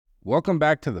Welcome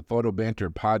back to the Photo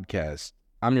Banter podcast.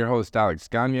 I'm your host, Alex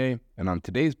Gagne, and on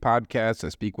today's podcast, I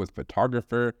speak with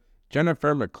photographer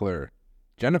Jennifer McClure.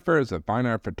 Jennifer is a fine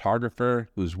art photographer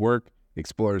whose work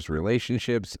explores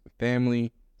relationships,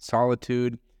 family,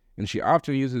 solitude, and she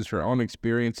often uses her own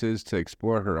experiences to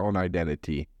explore her own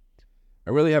identity.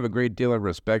 I really have a great deal of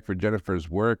respect for Jennifer's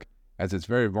work as it's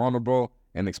very vulnerable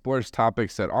and explores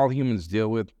topics that all humans deal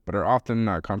with but are often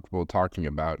not comfortable talking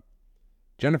about.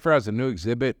 Jennifer has a new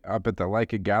exhibit up at the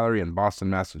Leica Gallery in Boston,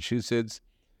 Massachusetts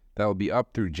that will be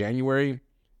up through January.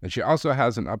 And she also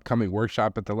has an upcoming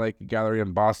workshop at the Leica Gallery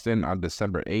in Boston on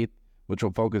December 8th, which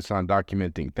will focus on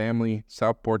documenting family,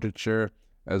 self-portraiture,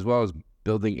 as well as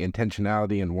building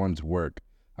intentionality in one's work.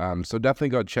 So definitely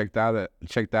go check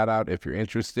that out if you're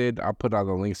interested. I'll put all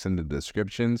the links in the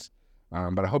descriptions.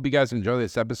 But I hope you guys enjoy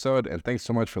this episode, and thanks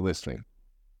so much for listening.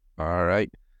 All right.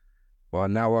 Well,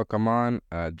 now welcome on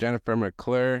Jennifer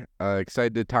McClure.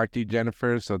 Excited to talk to you,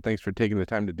 Jennifer. So thanks for taking the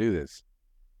time to do this.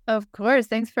 Of course.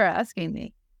 Thanks for asking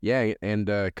me. Yeah,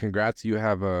 and congrats. You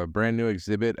have a brand new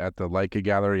exhibit at the Leica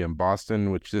Gallery in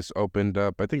Boston, which just opened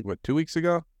up, I think, 2 weeks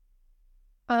ago?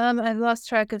 I've lost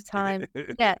track of time.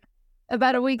 Yeah,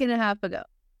 about a week and a half ago.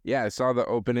 Yeah, I saw the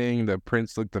opening. The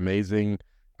prints looked amazing.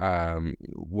 What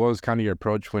was kind of your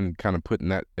approach when kind of putting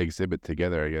that exhibit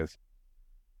together, I guess?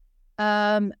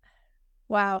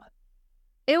 Wow.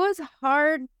 It was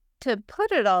hard to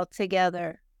put it all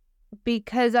together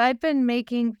because I've been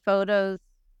making photos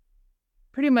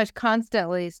pretty much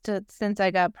constantly since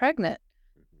I got pregnant.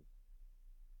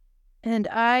 And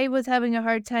I was having a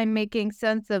hard time making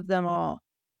sense of them all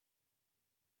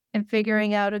and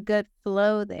figuring out a good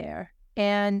flow there.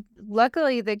 And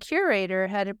luckily, the curator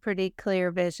had a pretty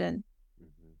clear vision.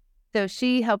 So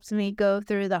she helps me go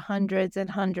through the hundreds and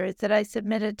hundreds that I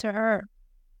submitted to her.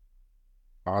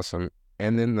 Awesome.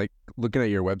 And then, like, looking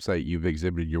at your website, you've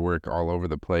exhibited your work all over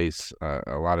the place,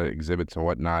 a lot of exhibits and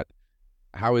whatnot.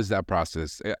 How is that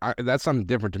process? That's something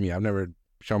different to me. I've never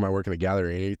shown my work in a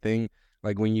gallery or anything.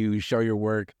 Like, when you show your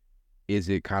work, is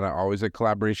it kind of always a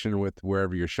collaboration with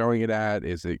wherever you're showing it at?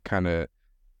 Is it kind of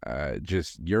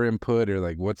just your input, or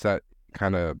like, what's that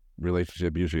kind of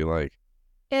relationship usually like?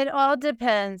 It all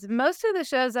depends. Most of the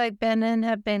shows I've been in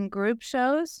have been group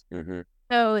shows. Mm-hmm.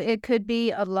 So it could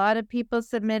be a lot of people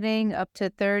submitting, up to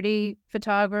 30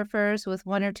 photographers with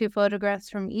 1 or 2 photographs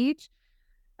from each.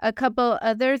 A couple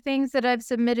other things that I've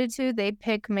submitted to, they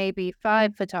pick maybe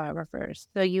 5 photographers.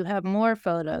 So you have more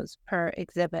photos per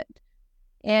exhibit.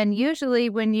 And usually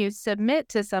when you submit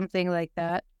to something like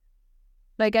that,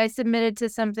 like I submitted to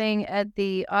something at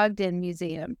the Ogden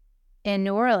Museum in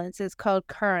New Orleans, it's called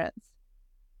Currents.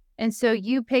 And so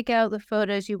you pick out the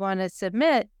photos you want to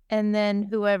submit, and then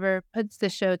whoever puts the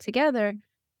show together,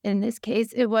 in this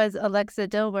case, it was Alexa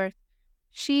Dilworth,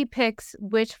 she picks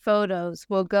which photos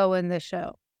will go in the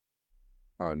show.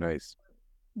 Oh, nice.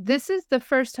 This is the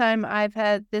first time I've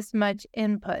had this much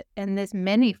input and this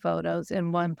many photos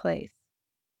in one place.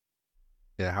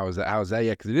 Yeah, how is that?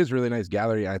 Yeah, because it is a really nice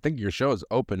gallery. I think your show is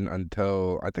open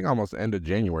until, I think, almost the end of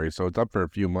January. So it's up for a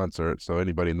few months, or so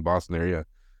anybody in the Boston area,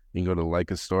 you can go to the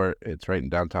Leica store. It's right in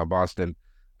downtown Boston.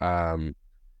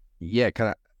 Yeah,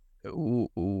 kind of,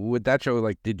 with that show,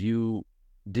 like, did you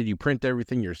print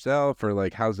everything yourself, or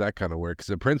like, how's that kind of work? Because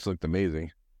the prints looked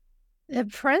amazing. The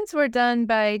prints were done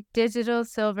by Digital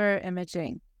Silver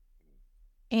Imaging.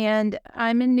 And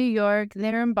I'm in New York,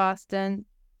 they're in Boston,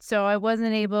 so I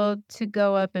wasn't able to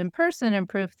go up in person and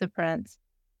proof the prints.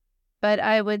 But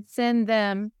I would send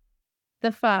them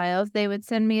the files, they would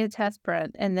send me a test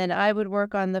print, and then I would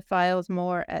work on the files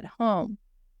more at home.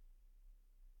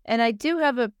 And I do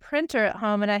have a printer at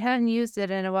home, and I hadn't used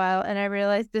it in a while, and I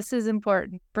realized this is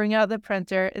important. Bring out the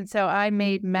printer, and so I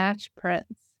made match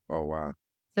prints. Oh, wow.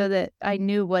 So that I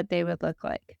knew what they would look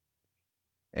like.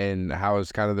 And how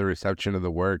is kind of the reception of the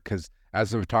work? Because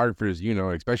as a photographer,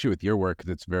 especially with your work,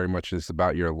 because it's very much just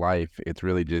about your life. It's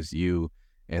really just you.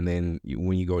 And then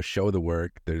when you go show the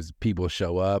work, there's people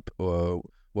show up. What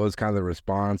was kind of the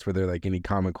response? Were there like any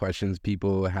common questions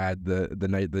people had the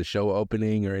night the show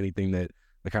opening, or anything that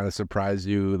kind of surprised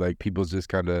you? Like, people's just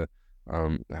kind of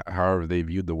however they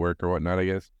viewed the work or whatnot, I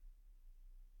guess.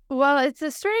 Well, it's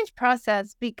a strange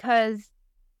process because,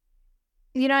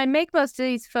 I make most of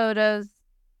these photos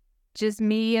just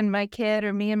me and my kid,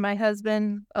 or me and my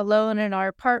husband alone in our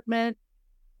apartment,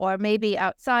 or maybe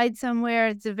outside somewhere.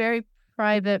 It's a very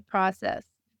private process.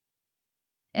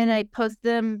 And I post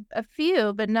them, a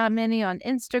few, but not many, on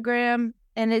Instagram.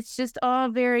 And it's just all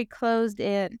very closed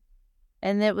in.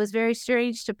 And it was very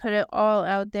strange to put it all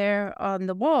out there on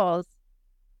the walls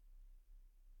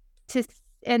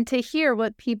to hear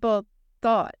what people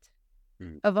thought.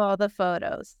 of all the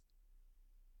photos.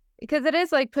 Because it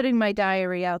is like putting my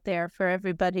diary out there for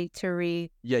everybody to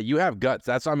read. Yeah, you have guts.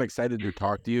 That's why I'm excited to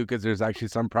talk to you, because there's actually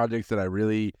some projects that I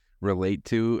really relate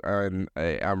to, and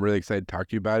I'm really excited to talk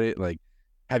to you about it. Like,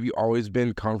 have you always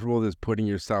been comfortable just putting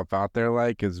yourself out there?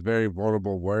 Like, it's very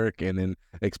vulnerable work, and then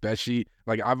especially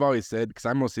like I've always said, because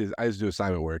I just do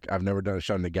assignment work. I've never done a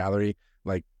show in the gallery.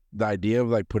 Like the idea of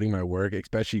like putting my work,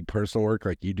 especially personal work,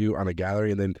 like you do on a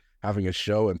gallery, and then having a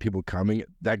show and people coming,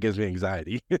 that gives me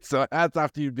anxiety. So that's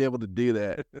after you'd be able to do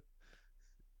that.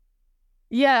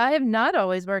 Yeah, I have not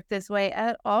always worked this way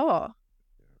at all.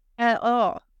 At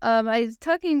all. I was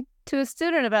talking to a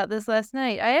student about this last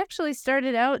night. I actually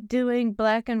started out doing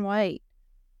black and white.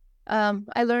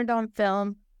 I learned on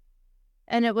film,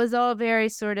 and it was all very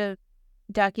sort of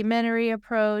documentary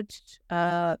approach,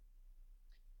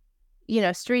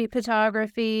 street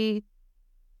photography,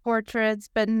 portraits,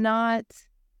 but not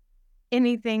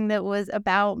anything that was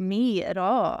about me at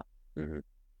all. Mm-hmm.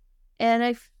 And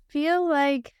I feel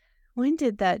like, when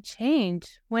did that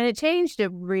change? When it changed, it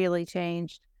really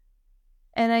changed.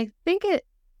 And I think it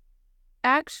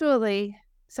actually,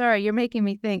 sorry, you're making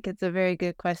me think. It's a very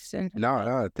good question.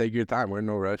 No, take your time. We're in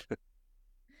no rush.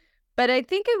 But I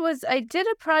think I did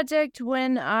a project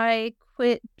when I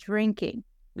quit drinking.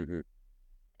 Mm-hmm.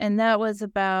 And that was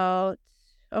about,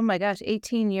 oh my gosh,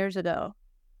 18 years ago.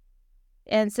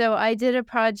 And so I did a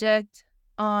project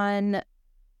on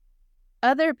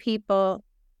other people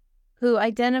who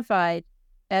identified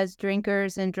as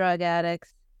drinkers and drug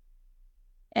addicts.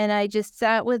 And I just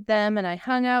sat with them and I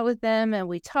hung out with them and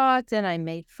we talked and I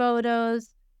made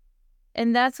photos.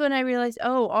 And that's when I realized,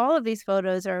 oh, all of these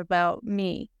photos are about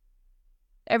me.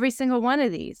 Every single one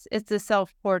of these. It's a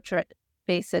self-portrait,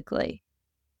 basically.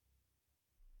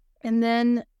 And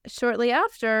then shortly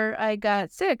after I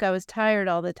got sick, I was tired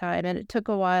all the time, and it took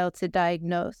a while to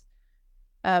diagnose.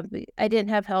 I didn't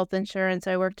have health insurance.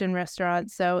 I worked in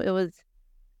restaurants, so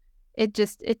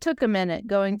it took a minute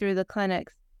going through the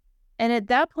clinics. And at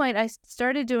that point, I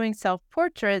started doing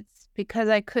self-portraits because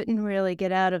I couldn't really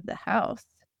get out of the house.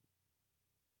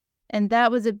 And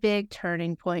that was a big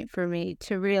turning point for me,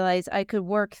 to realize I could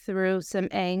work through some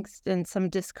angst and some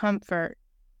discomfort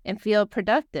and feel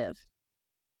productive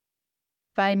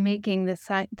by making this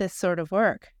sort of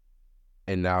work.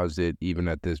 And now is it even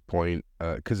at this point,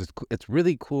 because it's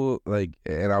really cool, like,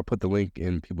 and I'll put the link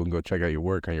in, people can go check out your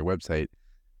work on your website.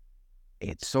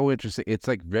 It's so interesting. It's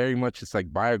like very much, it's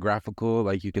like biographical.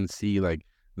 Like you can see like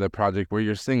the project where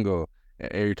you're single,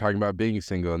 and you're talking about being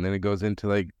single, and then it goes into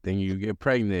like, then you get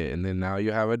pregnant, and then now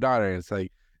you have a daughter. And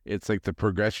it's like the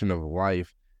progression of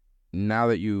life. Now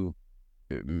that you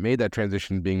made that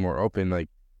transition, being more open, like,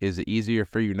 is it easier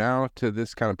for you now to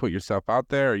this kind of put yourself out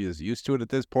there? Are you just used to it at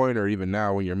this point? Or even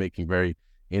now when you're making very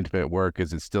intimate work,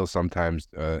 is it still sometimes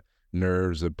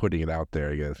nerves of putting it out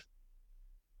there, I guess?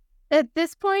 At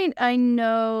this point, I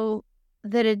know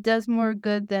that it does more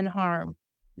good than harm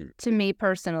to me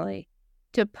personally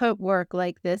to put work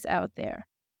like this out there.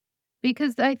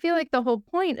 Because I feel like the whole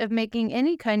point of making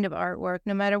any kind of artwork,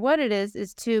 no matter what it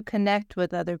is to connect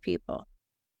with other people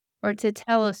or to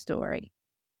tell a story.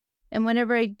 And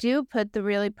whenever I do put the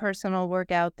really personal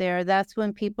work out there, that's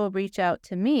when people reach out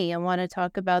to me and want to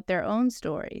talk about their own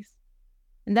stories.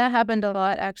 And that happened a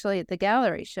lot actually at the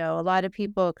gallery show. A lot of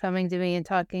people coming to me and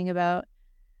talking about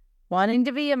wanting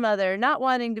to be a mother, not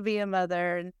wanting to be a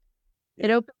mother. And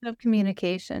it opens up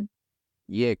communication.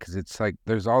 Yeah, because it's like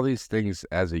there's all these things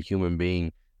as a human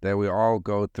being that we all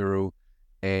go through,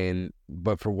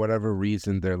 but for whatever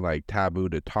reason they're like taboo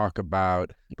to talk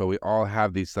about, but we all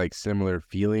have these like similar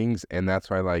feelings, and that's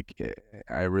why like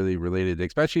I really related,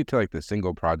 especially to like the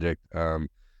single project,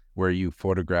 where you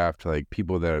photographed like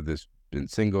people that are been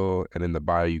single, and in the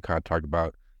bio you kind of talk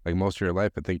about like most of your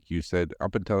life. I think you said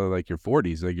up until like your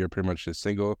 40s, like you're pretty much just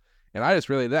single, and I just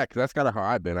related that because that's kind of how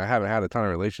I've been. I haven't had a ton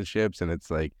of relationships, and it's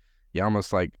like, you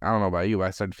almost like, I don't know about you, but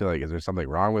I started to feel like, is there something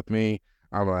wrong with me?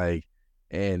 I'm like,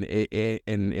 and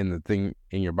in the thing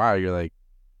in your bio, you're like,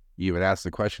 you even ask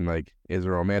the question, like, is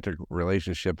a romantic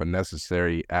relationship a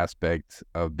necessary aspect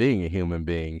of being a human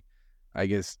being? I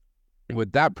guess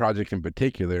with that project in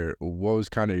particular, what was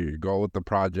kind of your goal with the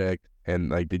project? And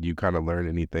like, did you kind of learn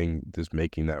anything just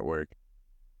making that work?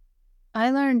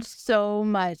 I learned so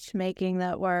much making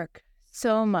that work,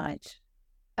 so much.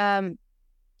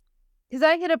 Because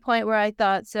I hit a point where I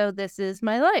thought, so this is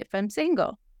my life. I'm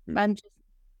single.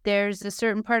 There's a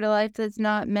certain part of life that's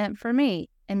not meant for me.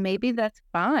 And maybe that's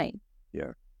fine.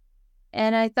 Yeah.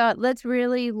 And I thought, let's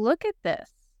really look at this.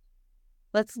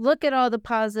 Let's look at all the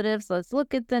positives. Let's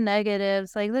look at the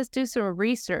negatives. Like, let's do some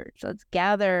research. Let's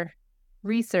gather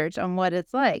research on what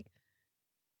it's like.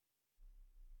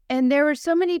 And there were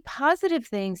so many positive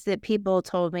things that people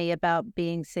told me about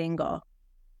being single.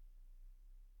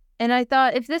 And I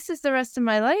thought, if this is the rest of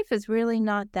my life, it's really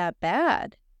not that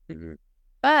bad. Mm-hmm.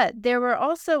 But there were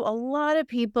also a lot of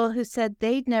people who said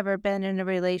they'd never been in a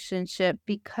relationship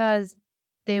because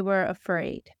they were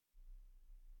afraid.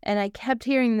 And I kept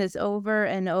hearing this over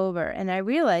and over. And I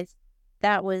realized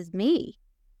that was me.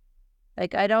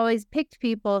 Like, I'd always picked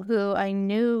people who I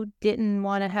knew didn't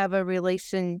want to have a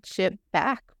relationship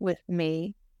back with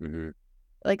me, Mm-hmm.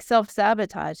 like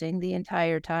self-sabotaging the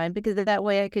entire time, because that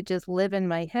way I could just live in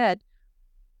my head.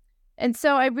 And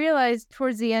so I realized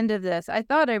towards the end of this, I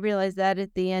thought I realized that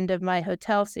at the end of my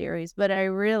hotel series, but I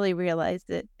really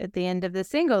realized it at the end of the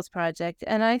singles project.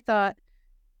 And I thought,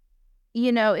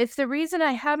 if the reason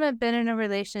I haven't been in a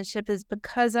relationship is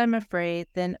because I'm afraid,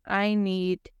 then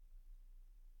I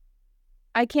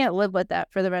can't live with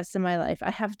that for the rest of my life. I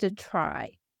have to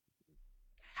try,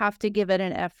 have to give it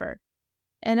an effort.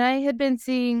 And I had been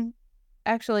seeing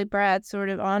actually Brad sort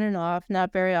of on and off,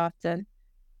 not very often.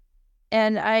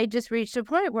 And I just reached a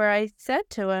point where I said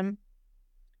to him,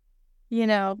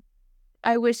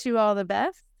 I wish you all the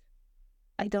best.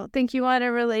 I don't think you want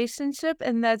a relationship,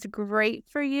 and that's great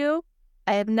for you.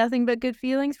 I have nothing but good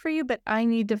feelings for you, but I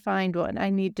need to find one.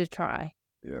 I need to try.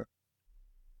 Yeah.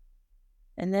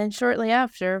 And then shortly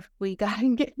after, we got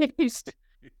engaged.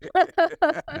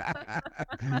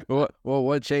 well,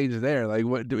 what changed there? Like,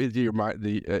 what is your mind?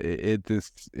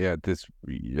 This. I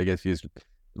guess you just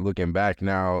looking back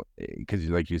now, because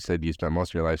like you said, you spent most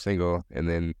of your life single, and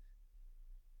then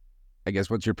I guess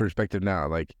what's your perspective now?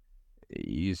 Like,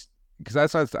 because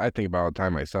that's what I think about all the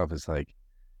time myself. It's like,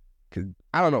 because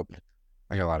I don't know.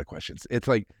 I got a lot of questions. It's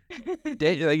like,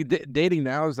 dating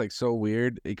now is like so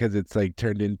weird because it's like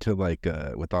turned into like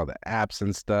with all the apps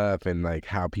and stuff and like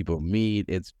how people meet,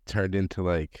 it's turned into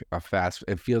like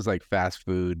it feels like fast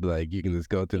food. Like you can just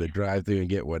go to the drive-thru and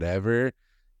get whatever.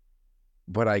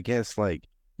 But I guess like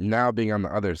now being on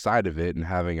the other side of it and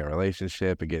having a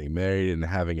relationship and getting married and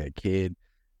having a kid,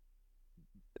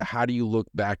 how do you look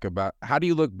back at your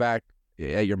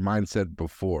mindset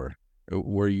before?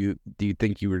 Do you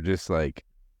think you were just not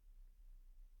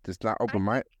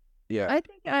open-minded? Yeah. I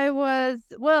think I was,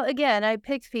 well, again, I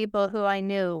picked people who I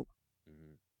knew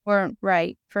weren't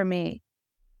right for me.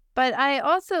 But I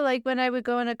also, like, when I would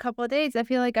go on a couple of dates, I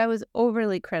feel like I was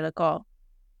overly critical,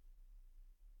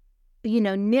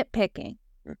 nitpicking.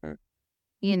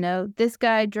 This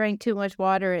guy drank too much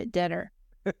water at dinner.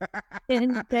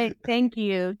 And thank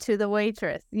you to the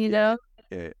waitress, Yeah.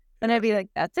 And I'd be like,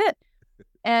 that's it.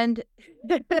 And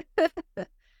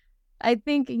I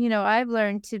think, I've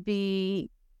learned to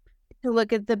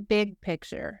look at the big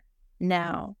picture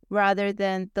now rather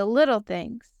than the little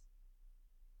things.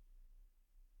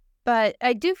 But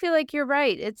I do feel like you're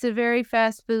right. It's a very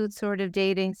fast food sort of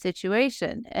dating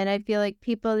situation. And I feel like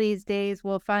people these days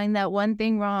will find that one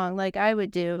thing wrong, like I would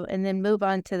do, and then move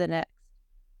on to the next.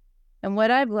 And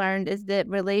what I've learned is that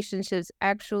relationships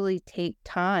actually take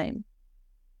time.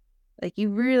 Like, you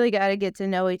really got to get to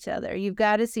know each other. You've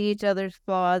got to see each other's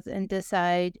flaws and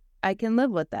decide, I can live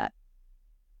with that.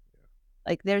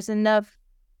 Like, there's enough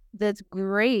that's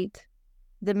great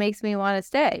that makes me want to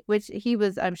stay, which he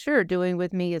was, I'm sure, doing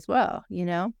with me as well,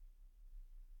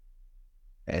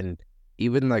 And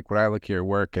even like when I look at your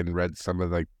work and read some of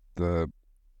like the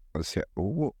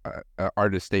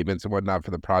artist statements and whatnot for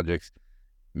the projects,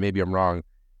 maybe I'm wrong,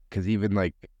 because even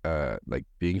like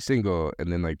being single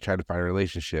and then like trying to find a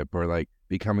relationship or like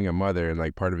becoming a mother, and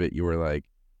like part of it you were like,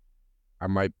 I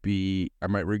might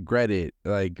regret it,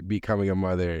 like becoming a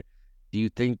mother. Do you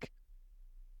think,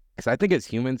 because I think as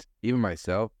humans, even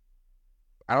myself,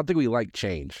 I don't think we like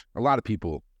change. A lot of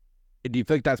people. Do you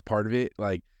think that's part of it?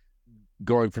 Like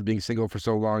going from being single for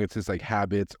so long, it's just like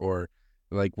habits, or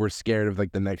like we're scared of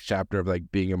like the next chapter of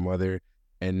like being a mother.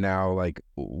 And now, like,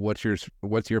 what's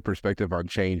your perspective on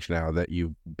change now that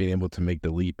you've been able to make the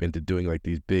leap into doing like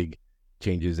these big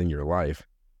changes in your life?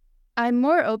 I'm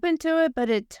more open to it,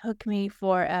 but it took me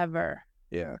forever.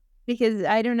 Yeah. Because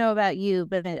I don't know about you,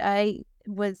 but I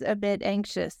was a bit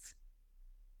anxious,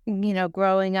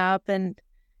 growing up and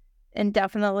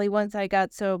definitely once I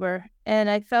got sober.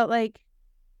 And I felt like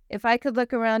if I could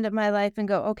look around at my life and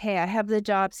go, okay, I have the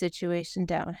job situation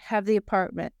down, have the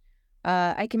apartment,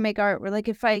 I can make art. Like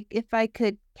if I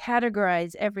could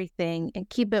categorize everything and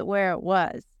keep it where it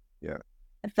was, yeah,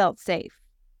 I felt safe.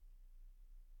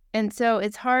 And so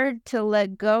it's hard to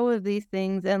let go of these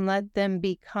things and let them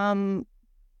become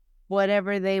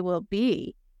whatever they will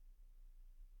be.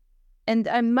 And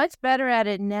I'm much better at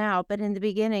it now, but in the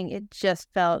beginning, it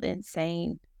just felt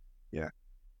insane. Yeah.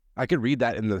 I could read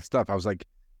that in the stuff. I was like,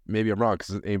 maybe I'm wrong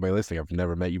because anybody listening, I've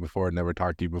never met you before, never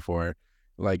talked to you before.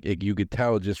 Like you could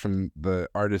tell just from the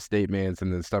artist statements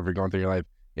and the stuff you're going through your life,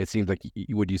 it seems like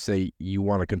would you say you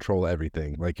want to control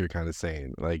everything, like you're kind of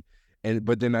saying, like,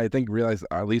 but then I think realize,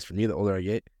 at least for me, the older I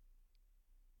get,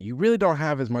 you really don't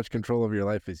have as much control over your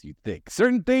life as you think.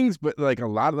 Certain things, but like a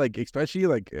lot of like, especially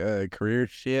like career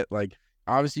shit, like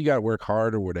obviously you got to work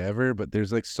hard or whatever, but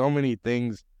there's like so many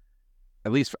things,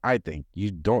 at least I think,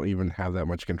 you don't even have that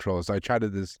much control. So I try to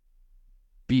just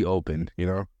be open,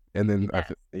 and then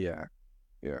yeah.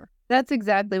 That's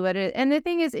exactly what it is. And the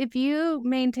thing is, if you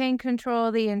maintain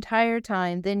control the entire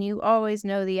time, then you always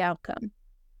know the outcome.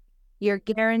 You're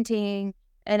guaranteeing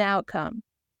an outcome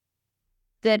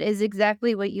that is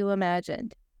exactly what you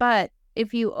imagined. But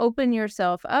if you open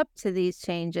yourself up to these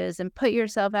changes and put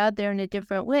yourself out there in a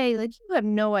different way, like you have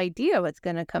no idea what's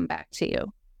going to come back to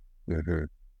you,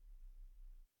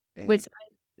 which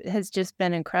has just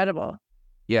been incredible.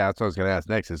 Yeah, that's what I was gonna ask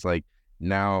next. It's like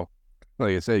now,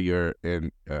 like I said, you're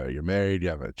married, you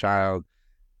have a child.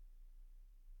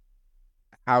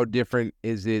 How different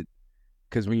is it?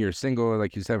 Because when you're single,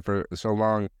 like you said, for so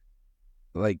long,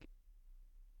 like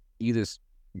you just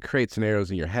create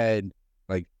scenarios in your head.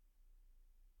 Like,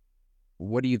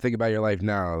 what do you think about your life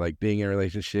now? Like being in a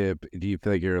relationship, do you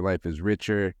feel like your life is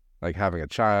richer? Like having a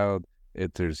child,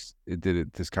 did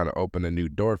it just kind of open a new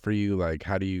door for you? Like,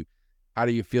 how do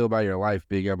you feel about your life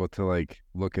being able to like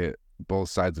look at both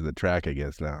sides of the track, I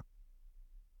guess, now?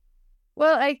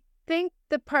 Well, I think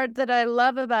the part that I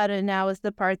love about it now is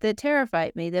the part that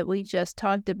terrified me that we just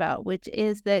talked about, which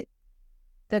is that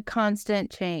the constant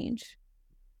change.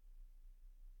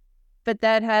 But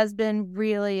that has been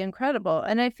really incredible.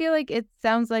 And I feel like it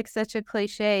sounds like such a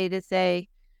cliche to say,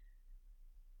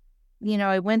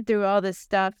 I went through all this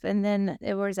stuff and then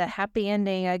it was a happy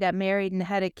ending. I got married and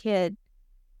had a kid.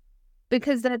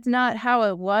 Because that's not how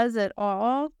it was at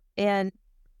all. And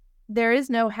there is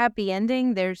no happy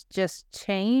ending. There's just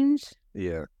change.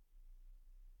 Yeah.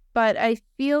 But I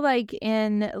feel like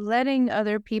in letting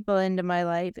other people into my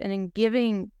life and in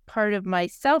giving part of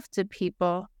myself to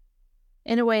people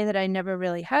in a way that I never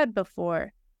really had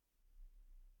before,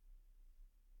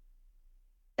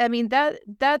 I mean,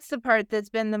 that's the part that's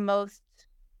been the most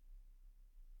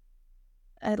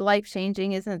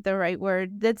life-changing isn't the right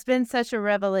word. That's been such a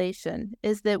revelation,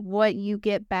 is that what you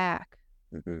get back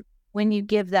when you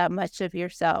give that much of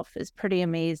yourself is pretty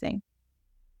amazing.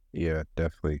 Yeah,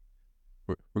 definitely.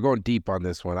 We're going deep on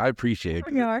this one. I appreciate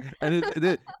it. We are. And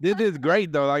this is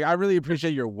great, though. Like, I really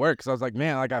appreciate your work. So I was like,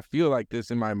 man, like, I feel like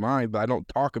this in my mind, but I don't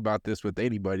talk about this with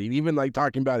anybody. And even, like,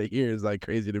 talking about it here is, like,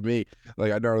 crazy to me.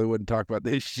 Like, I normally wouldn't talk about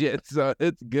this shit. So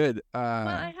it's good. Well,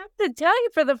 I have to tell you,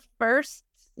 for the first,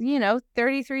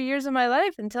 33 years of my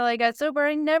life until I got sober,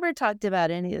 I never talked about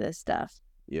any of this stuff.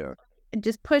 Yeah. I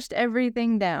just pushed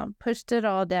everything down, pushed it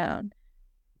all down.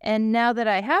 And now that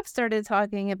I have started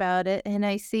talking about it and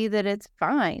I see that it's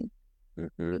fine,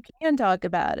 you can talk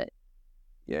about it.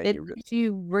 Yeah, it makes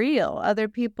you real. Other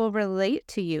people relate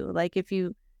to you. Like if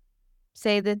you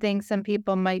say the things some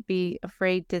people might be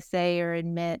afraid to say or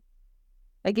admit,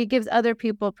 like it gives other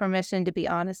people permission to be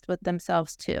honest with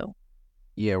themselves too.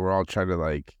 Yeah, we're all trying to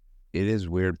like, it is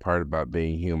weird part about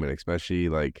being human, especially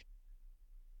like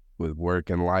with work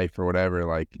and life or whatever.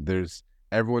 Like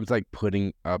everyone's like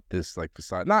putting up this like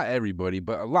facade. Not everybody,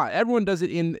 but a lot. Everyone does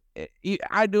it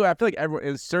I feel like everyone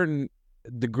in a certain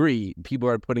degree, people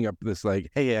are putting up this like,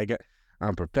 hey,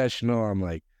 I'm professional.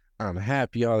 I'm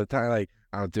happy all the time. Like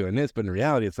I'm doing this, but in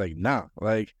reality, it's like, no,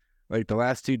 like the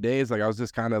last 2 days, like I was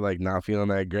just kind of like not feeling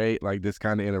that great, like this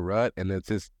kind of in a rut. And that's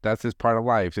just part of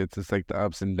life. It's just like the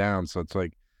ups and downs. So it's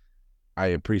like, I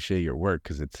appreciate your work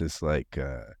because it's just like,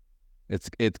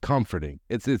 it's comforting.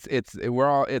 It's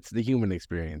the human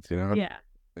experience, Yeah,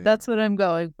 that's what I'm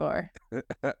going for.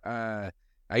 I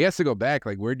guess to go back,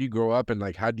 like, where do you grow up and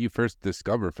like how do you first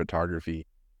discover photography?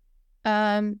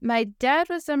 My dad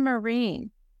was a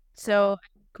Marine, so I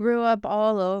grew up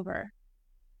all over.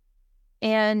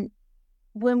 And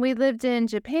when we lived in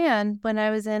Japan, when I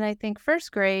was in, I think,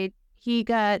 first grade, he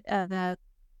got a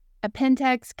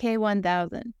Pentax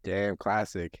K1000. Damn,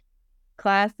 classic.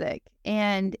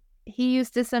 And he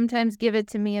used to sometimes give it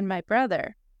to me and my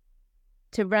brother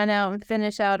to run out and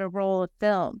finish out a roll of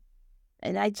film.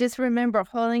 And I just remember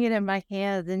holding it in my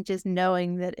hands and just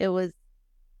knowing that it was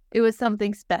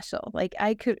something special. Like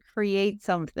I could create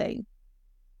something.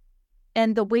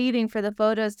 And the waiting for the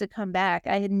photos to come back,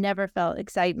 I had never felt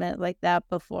excitement like that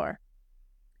before.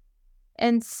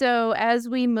 And so as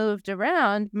we moved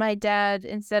around, my dad,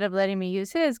 instead of letting me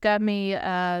use his, got me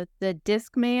the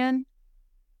Discman.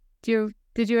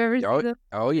 Did you ever see them?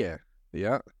 Oh yeah.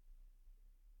 Yeah.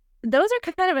 those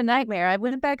are kind of a nightmare. I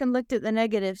went back and looked at the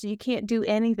negatives. You can't do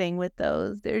anything with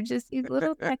those. They're just these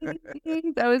little tiny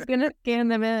things. I was going to scan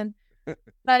them in.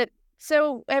 But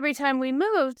so every time we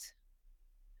moved,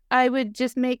 I would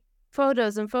just make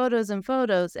photos and photos and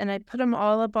photos, and I'd put them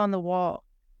all up on the wall.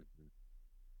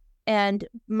 And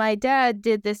my dad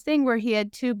did this thing where he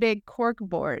had 2 big cork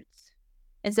boards.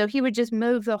 And so he would just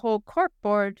move the whole cork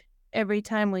board every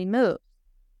time we moved.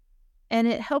 And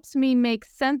it helps me make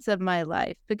sense of my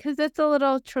life because it's a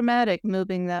little traumatic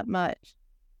moving that much.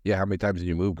 Yeah, how many times did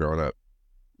you move growing up?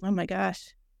 Oh my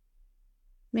gosh.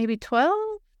 Maybe 12?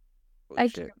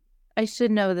 I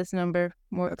should know this number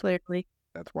more clearly.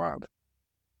 That's wild.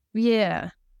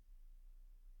 Yeah.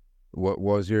 What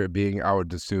was your being? I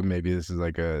would assume maybe this is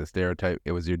like a stereotype.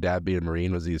 It was your dad being a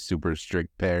Marine. Was he a super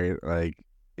strict parent? Like,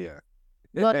 yeah.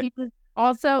 Well, he was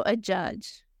also a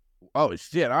judge. Oh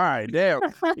shit! All right, damn.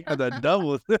 You got the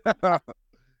doubles.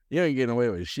 You ain't getting away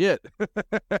with shit.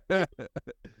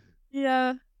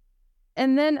 Yeah.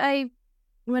 And then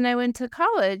when I went to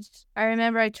college, I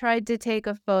remember I tried to take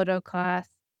a photo class,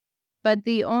 but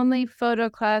the only photo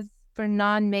class for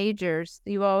non-majors,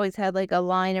 you always had like a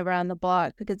line around the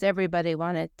block because everybody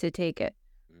wanted to take it.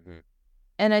 Mm-hmm.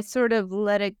 And I sort of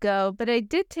let it go, but I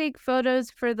did take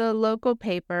photos for the local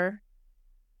paper.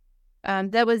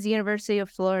 That was University of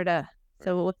Florida.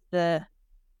 So it was the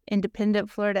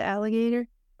Independent Florida Alligator.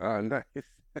 Oh, nice.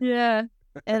 Yeah.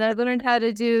 And I learned how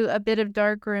to do a bit of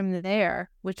darkroom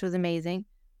there, which was amazing.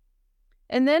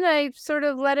 And then I sort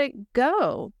of let it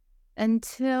go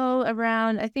until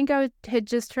around, I think I had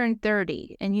just turned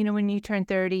 30. And you know, when you turn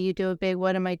 30, you do a big,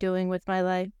 what am I doing with my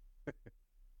life?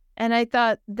 And I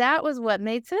thought that was what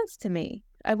made sense to me.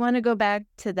 I want to go back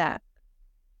to that.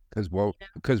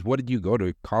 Because what did you go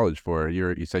to college for?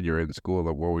 You said you were in school.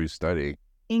 What were you studying?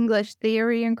 English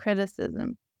theory and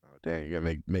criticism. Oh, dang, you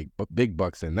gotta make big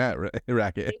bucks in that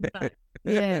racket.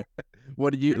 Yeah. What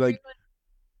did you like?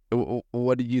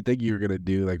 What did you think you were gonna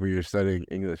do? Like when you were studying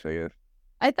English, I guess.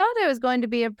 I thought I was going to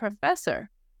be a professor.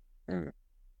 Mm.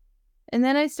 And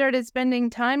then I started spending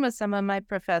time with some of my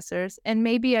professors, and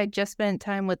maybe I just spent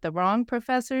time with the wrong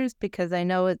professors because I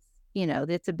know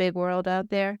it's a big world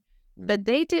out there. But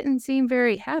they didn't seem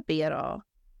very happy at all.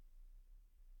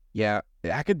 Yeah,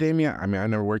 academia, I mean, I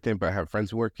never worked in it, but I have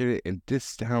friends who work in it, and this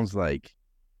sounds like,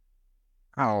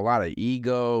 I don't know, a lot of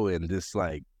ego and just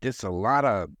a lot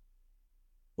of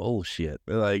bullshit.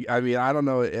 Like, I mean, I don't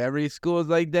know, every school is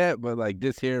like that, but like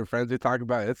just hearing friends they talk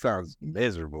about it sounds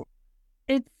miserable.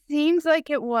 It seems like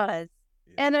it was.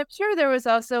 Yeah. And I'm sure there was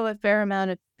also a fair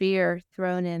amount of fear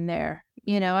thrown in there.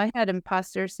 You know, I had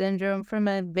imposter syndrome from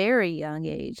a very young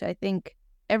age. I think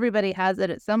everybody has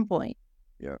it at some point.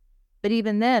 Yeah. But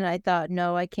even then, I thought,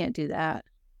 no, I can't do that.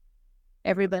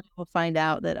 Everybody will find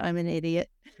out that I'm an idiot.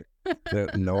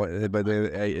 No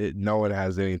one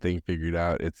has anything figured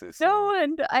out. It's no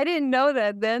one. I didn't know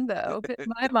that then, though. In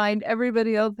my mind,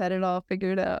 everybody else had it all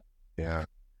figured out. Yeah.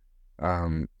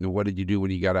 What did you do when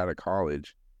you got out of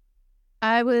college?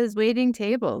 I was waiting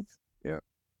tables. Yeah.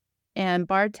 And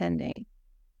bartending.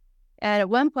 And at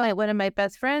one point, one of my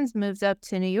best friends moves up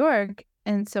to New York.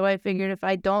 And so I figured if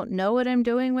I don't know what I'm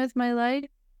doing with my life,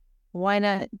 why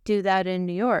not do that in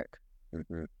New York,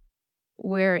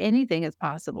 where anything is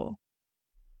possible?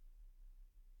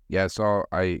 Yeah, so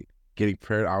getting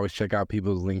prepared, I always check out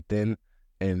people's LinkedIn,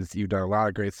 and you've done a lot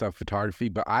of great stuff, photography,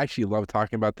 but I actually love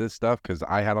talking about this stuff because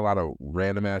I had a lot of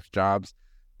random-ass jobs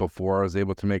before I was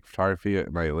able to make photography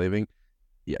at my living.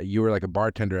 Yeah, you were like a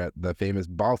bartender at the famous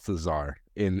Balthazar.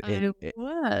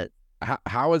 What?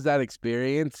 How was that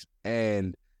experience?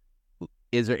 And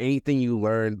is there anything you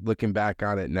learned looking back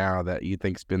on it now that you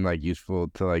think's been like useful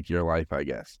to like your life, I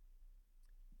guess?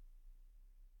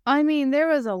 I mean, there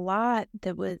was a lot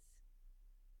that was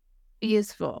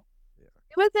useful. Yeah.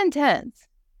 It was intense.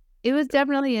 It was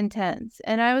definitely intense.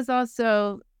 And I was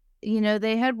also,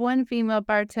 they had one female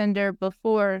bartender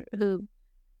before who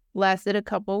lasted a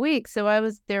couple weeks. So I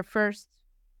was their first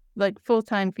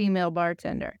full-time female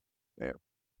bartender. Yeah.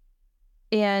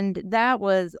 And that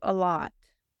was a lot.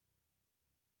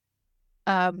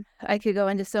 I could go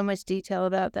into so much detail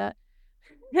about that.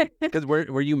 Because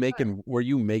were you making,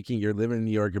 you're living in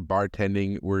New York, you're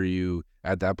bartending,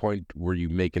 at that point, were you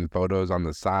making photos on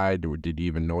the side, or did you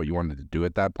even know what you wanted to do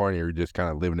at that point, or you were just kind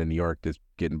of living in New York, just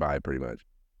getting by pretty much?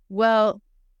 Well,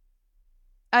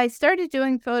 I started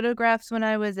doing photographs when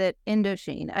I was at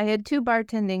Indochine. I had 2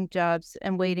 bartending jobs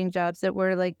and waiting jobs that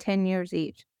were like 10 years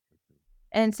each.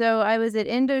 And so I was at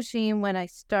Indochine when I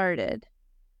started,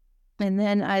 and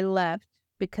then I left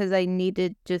because I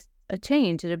needed just a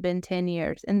change. It had been 10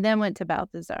 years, and then went to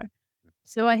Balthazar.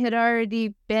 So I had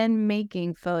already been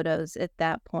making photos at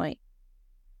that point.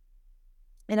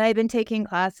 And I had been taking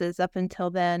classes up until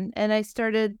then. And I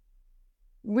started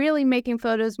really making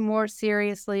photos more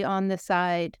seriously on the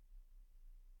side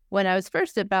when I was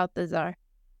first at Balthazar.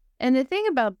 And the thing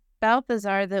about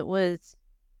Balthazar that was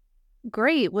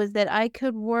great was that I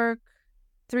could work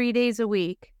 3 days a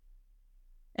week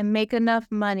and make enough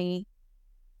money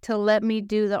to let me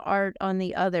do the art on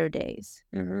the other days.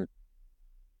 Mm-hmm.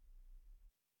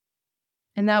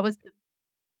 And that was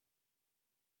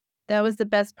the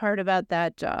best part about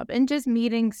that job. And just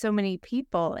meeting so many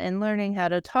people and learning how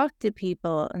to talk to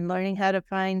people and learning how to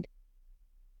find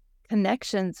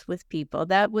connections with people.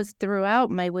 That was throughout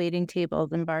my waiting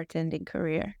tables and bartending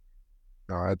career.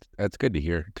 No, that's good to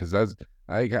hear, because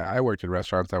I worked in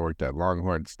restaurants. I worked at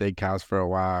Longhorn Steakhouse for a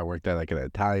while. I worked at like an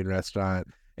Italian restaurant.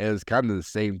 And it was kind of the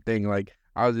same thing. Like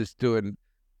I was just doing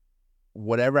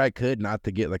whatever I could not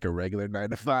to get like a regular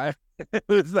 9 to 5. It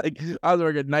was like I was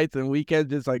working nights and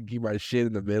weekends just like keep my shit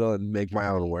in the middle and make my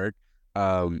own work.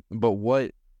 But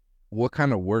what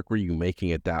kind of work were you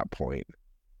making at that point?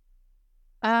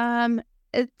 At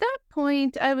that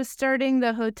point, I was starting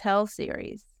the hotel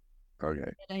series.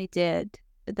 Okay. That I did,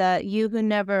 that You Who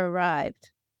Never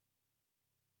Arrived.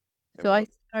 So I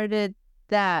started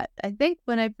that, I think,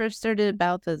 when I first started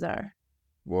Balthazar.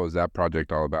 What was that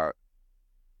project all about?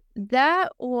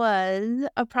 That was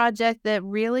a project that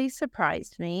really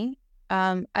surprised me.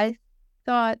 I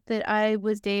thought that I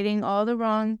was dating all the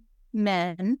wrong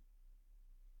men.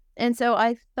 And so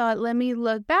I thought, let me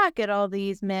look back at all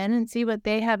these men and see what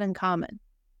they have in common.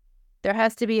 There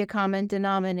has to be a common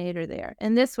denominator there.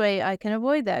 And this way I can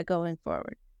avoid that going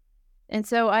forward. And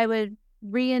so I would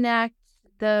reenact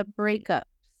the breakups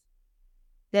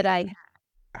that I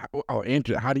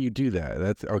had. How do you do that?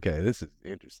 That's okay. This is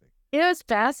interesting. It was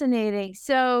fascinating.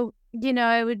 So,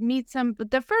 I would meet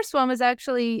the first one was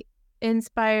actually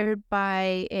inspired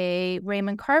by a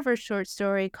Raymond Carver short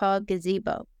story called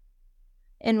Gazebo,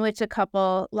 in which a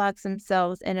couple locks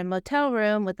themselves in a motel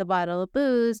room with a bottle of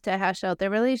booze to hash out their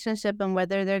relationship and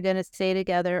whether they're going to stay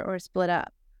together or split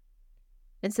up.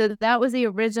 And so that was the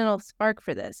original spark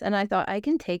for this. And I thought, I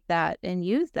can take that and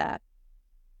use that.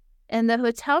 And the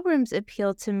hotel rooms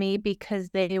appealed to me because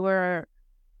they were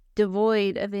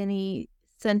devoid of any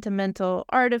sentimental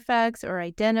artifacts or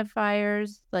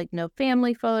identifiers, like no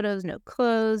family photos, no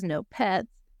clothes, no pets.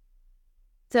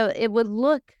 So it would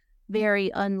look very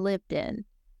unlived in,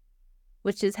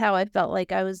 which is how I felt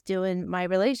like I was doing my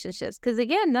relationships. Because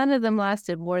again, none of them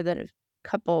lasted more than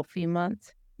a few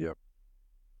months. Yep.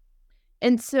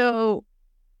 And so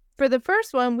for the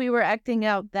first one, we were acting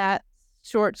out that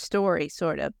short story,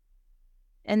 sort of.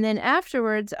 And then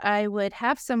afterwards, I would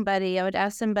ask somebody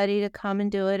to come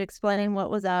and do it, explain what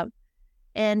was up.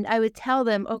 And I would tell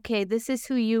them, okay, this is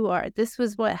who you are. This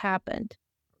was what happened.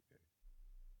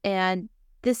 And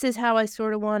this is how I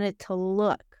sort of want it to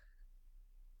look.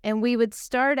 And we would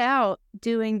start out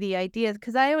doing the ideas,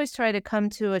 because I always try to come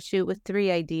to a shoot with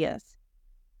 3 ideas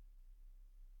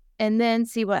and then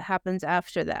see what happens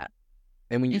after that.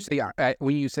 And when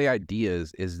you say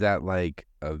ideas, is that like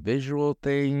a visual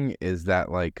thing? Is that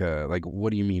like what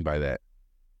do you mean by that?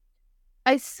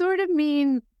 I sort of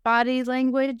mean body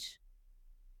language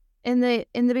in the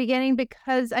beginning,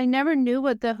 because I never knew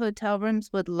what the hotel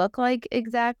rooms would look like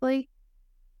exactly.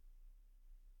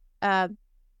 I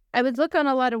would look on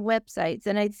a lot of websites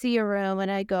and I'd see a room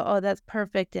and I'd go, oh, that's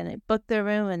perfect. And I'd book the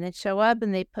room and they'd show up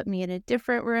and they'd put me in a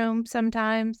different room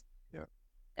sometimes. Yeah.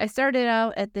 I started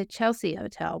out at the Chelsea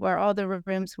Hotel where all the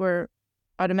rooms were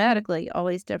automatically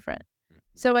always different.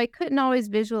 So I couldn't always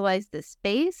visualize the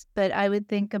space, but I would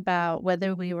think about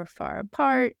whether we were far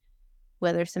apart,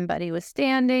 whether somebody was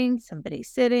standing, somebody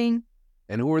sitting.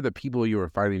 And who were the people you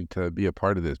were finding to be a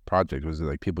part of this project? Was it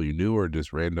like people you knew or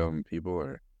just random people?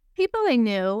 Or People I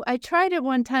knew. I tried it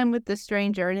one time with the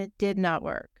stranger and it did not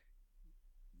work.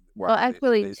 wow, Well,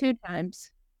 actually, 2 times.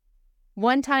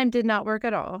 One time did not work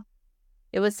at all.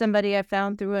 It was somebody I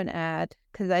found through an ad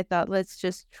because I thought, let's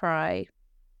just try.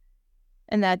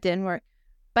 And that didn't work.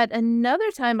 But another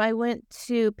time I went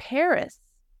to Paris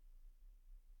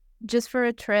just for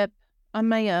a trip on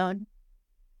my own.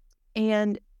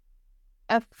 And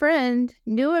a friend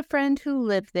knew a friend who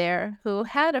lived there, who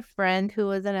had a friend who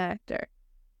was an actor.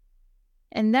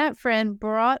 And that friend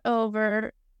brought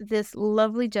over this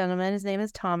lovely gentleman. His name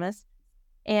is Thomas.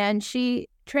 And she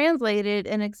translated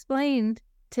and explained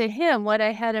to him what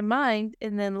I had in mind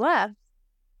and then left.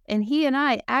 And he and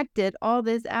I acted all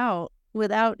this out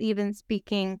without even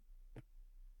speaking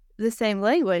the same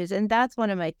language. And that's one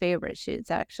of my favorite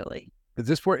shoots, actually. is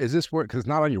this where, because it's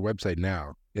not on your website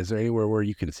now. Is there anywhere where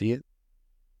you can see it?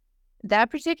 That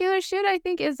particular shoot, I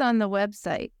think, is on the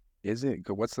website. Is it?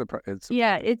 What's the? It's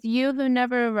Yeah, it's You Who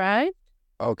Never Arrived.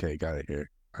 okay. Got it here.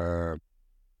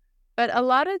 But a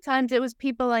lot of times it was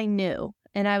people I knew,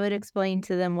 and I would explain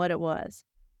to them what it was.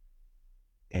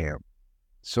 Damn.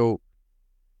 So,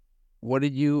 what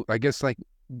did you? I guess like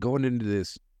going into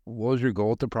this, what was your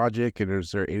goal with the project, and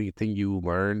is there anything you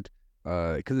learned?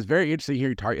 Because it's very interesting here.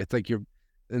 You talk. It's like you're,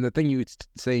 and the thing you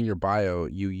say in your bio,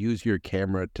 you use your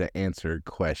camera to answer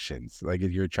questions. Like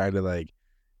if you're trying to like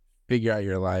figure out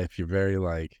your life, you're very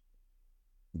like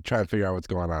trying to figure out what's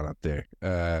going on up there.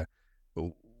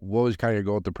 What was kind of your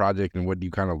goal with the project, and what do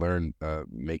you kind of learn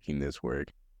making this work?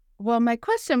 Well, my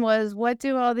question was, what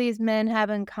do all these men have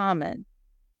in common?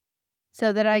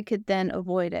 So that I could then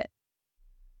avoid it.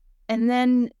 And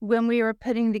then when we were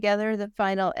putting together the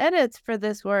final edits for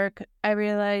this work, I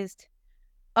realized,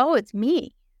 oh, it's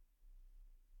me.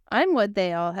 I'm what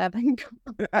they all have in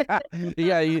common.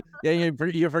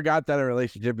 You forgot that a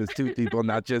relationship is two people,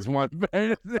 not just one.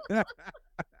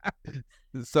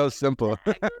 It's so simple.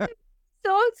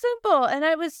 So simple. And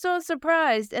I was so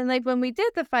surprised. And like when we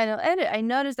did the final edit, I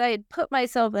noticed I had put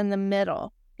myself in the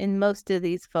middle in most of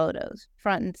these photos,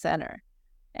 front and center.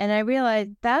 And I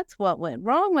realized that's what went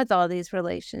wrong with all these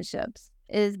relationships,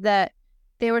 is that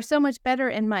they were so much better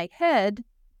in my head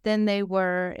than they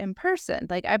were in person.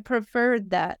 Like I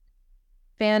preferred that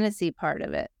fantasy part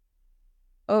of it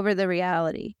over the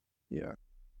reality. Yeah.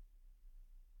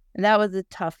 And that was a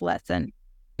tough lesson.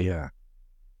 Yeah.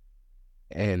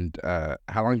 And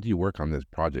how long did you work on this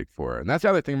project for? And that's the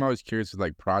other thing I'm always curious is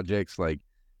like projects, like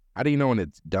how do you know when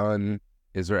it's done?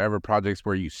 Is there ever projects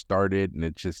where you started and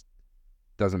it just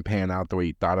doesn't pan out the way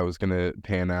you thought it was going to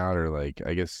pan out? Or like,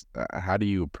 I guess, how do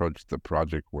you approach the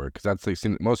project work? Because that's like,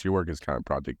 most of your work is kind of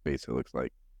project based, it looks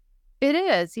like. It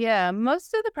is, yeah.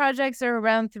 Most of the projects are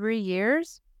around 3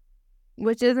 years,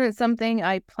 which isn't something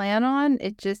I plan on.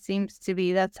 It just seems to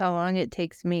be that's how long it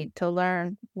takes me to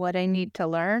learn what I need to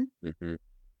learn. Mm-hmm.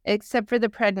 Except for the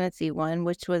pregnancy one,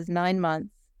 which was 9 months.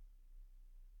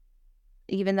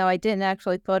 Even though I didn't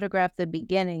actually photograph the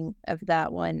beginning of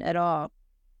that one at all,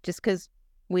 just because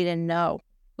we didn't know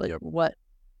what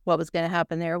was going to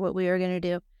happen there, what we were going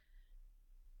to do.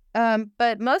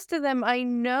 But most of them I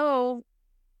know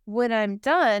when I'm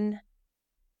done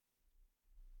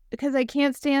because I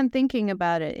can't stand thinking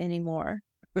about it anymore.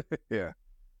 Yeah.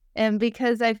 And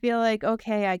because I feel like,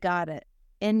 okay, I got it.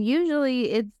 And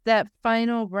usually it's that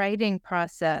final writing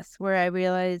process where I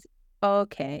realize,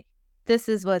 okay, this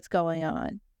is what's going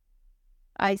on.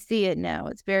 I see it now.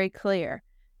 It's very clear.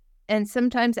 And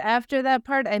sometimes after that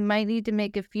part, I might need to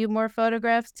make a few more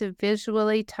photographs to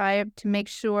visually tie up to make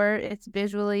sure it's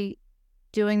visually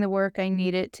doing the work I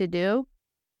need it to do.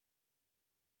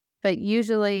 But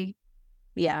usually,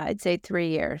 yeah, I'd say 3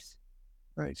 years.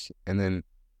 Nice. And then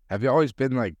have you always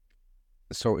been like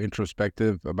so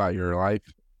introspective about your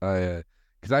life?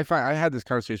 Because I had this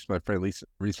conversation with my friend Lisa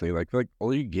recently. Like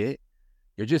older you get,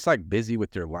 you're just like busy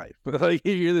with your life. Like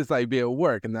you're just like be at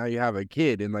work, and now you have a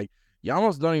kid, and like you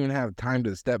almost don't even have time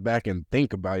to step back and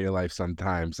think about your life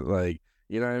sometimes. Like,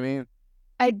 you know what I mean?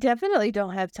 I definitely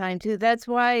don't have time to. That's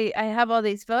why I have all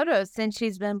these photos since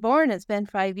she's been born. It's been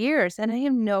 5 years, and I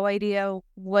have no idea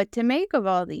what to make of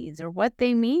all these or what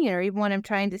they mean or even what I'm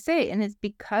trying to say. And it's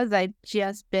because I've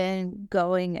just been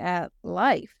going at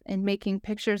life and making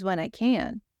pictures when I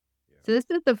can. Yeah. So this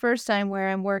is the first time where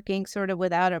I'm working sort of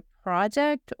without a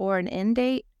project or an end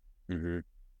date. Mm-hmm.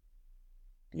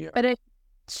 Yeah. But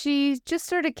she just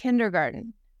started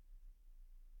kindergarten.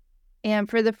 And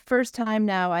for the first time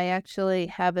now, I actually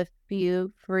have a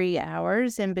few free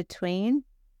hours in between.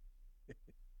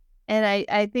 And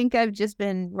I think I've just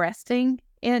been resting.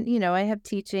 And, you know, I have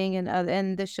teaching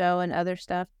and the show and other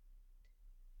stuff.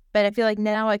 But I feel like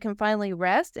now I can finally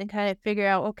rest and kind of figure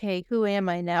out, okay, who am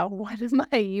I now? What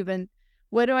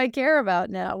do I care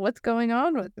about now? What's going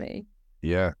on with me?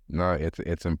 Yeah, no,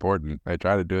 it's important. I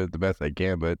try to do it the best I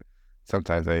can, but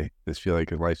sometimes I just feel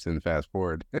like life's in fast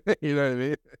forward. You know what I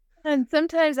mean? And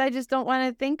sometimes I just don't want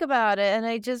to think about it, and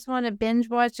I just want to binge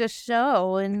watch a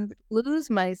show and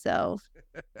lose myself.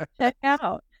 Check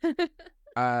out.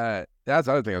 That's the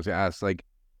other thing I was gonna ask. Like,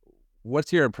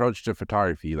 what's your approach to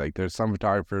photography? Like, there's some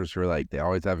photographers who are like they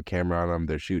always have a camera on them,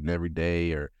 they're shooting every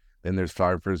day, or then there's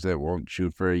photographers that won't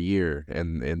shoot for a year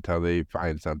and until they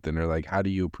find something. Or like, how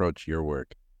do you approach your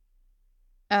work?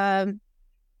 I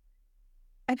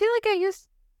feel like I used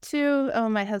to,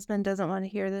 my husband doesn't want to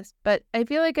hear this, but I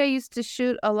feel like I used to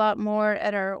shoot a lot more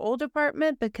at our old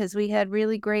apartment because we had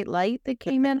really great light that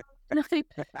came in. So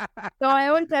I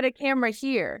always had a camera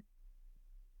here.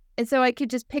 And so I could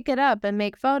just pick it up and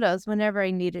make photos whenever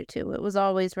I needed to. It was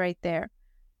always right there.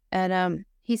 And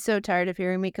he's so tired of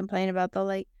hearing me complain about the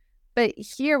light. But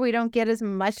here we don't get as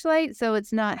much light, so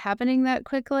it's not happening that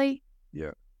quickly.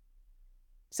 Yeah.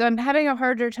 So I'm having a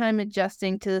harder time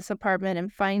adjusting to this apartment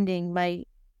and finding my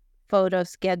photo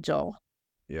schedule.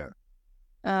 Yeah.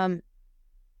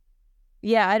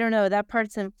 Yeah, I don't know. That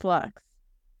part's in flux.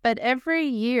 But every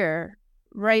year,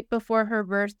 right before her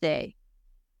birthday,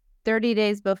 30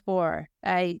 days before,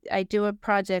 I do a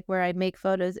project where I make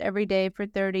photos every day for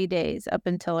 30 days up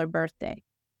until her birthday.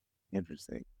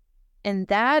 Interesting. And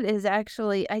that is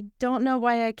actually, I don't know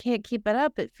why I can't keep it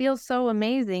up. It feels so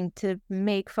amazing to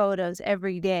make photos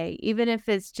every day, even if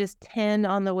it's just 10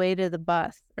 on the way to the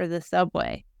bus or the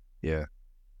subway. Yeah.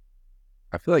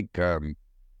 I feel like I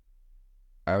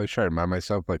always try to remind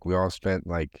myself, like, we all spent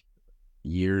like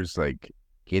years like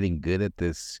getting good at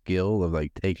this skill of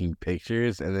like taking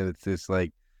pictures, and then it's just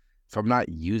like, if I'm not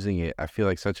using it, I feel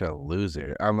like such a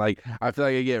loser. I feel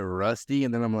like I get rusty,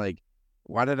 and then I'm like,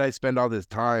 why did I spend all this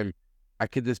time? I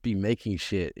could just be making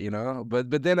shit, you know?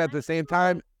 But then at the same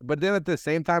time,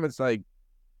 it's like,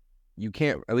 you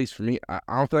can't, at least for me, I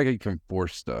don't feel like I can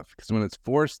force stuff, because when it's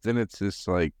forced, then it's just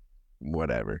like,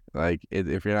 whatever. Like,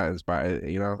 if you're not inspired,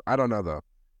 you know? I don't know, though.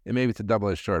 And maybe it's a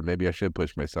double-edged sword. Maybe I should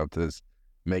push myself to just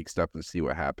make stuff and see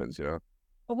what happens, you know?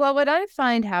 Well, what I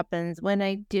find happens when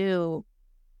I do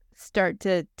start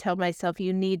to tell myself,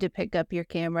 you need to pick up your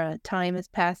camera, time is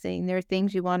passing, there are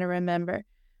things you want to remember.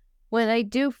 When I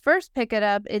do first pick it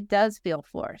up, it does feel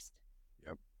forced.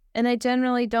 Yep. And I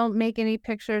generally don't make any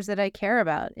pictures that I care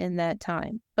about in that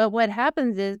time. But what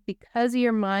happens is, because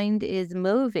your mind is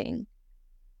moving,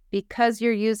 because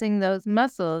you're using those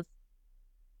muscles,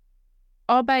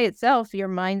 all by itself, your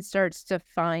mind starts to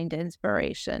find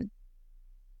inspiration.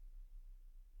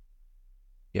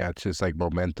 Yeah, it's just like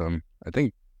momentum. I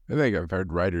think I've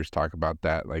heard writers talk about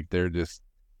that. Like,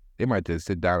 they might just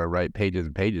sit down and write pages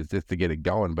and pages just to get it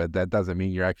going, but that doesn't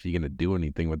mean you're actually going to do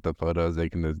anything with the photos.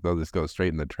 They'll just go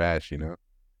straight in the trash, you know?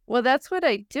 Well, that's what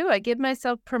I do. I give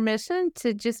myself permission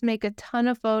to just make a ton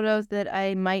of photos that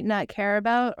I might not care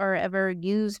about or ever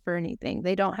use for anything.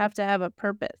 They don't have to have a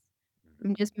purpose.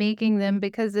 I'm just making them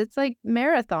because it's like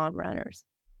marathon runners.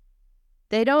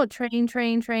 They don't train,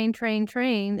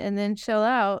 and then chill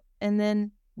out and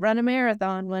then run a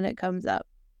marathon when it comes up.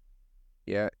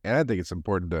 Yeah, and I think it's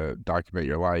important to document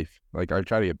your life. Like, I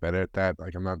try to get better at that.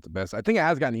 Like, I'm not the best. I think it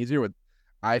has gotten easier with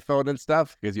iPhone and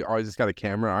stuff, because you always just got a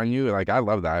camera on you. Like, I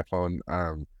love the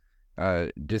iPhone,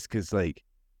 just because, like,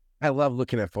 I love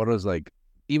looking at photos, like,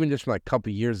 even just from like a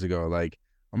couple years ago. Like,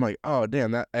 I'm like, oh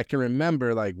damn, that I can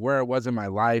remember like where it was in my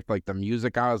life, like the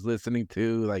music I was listening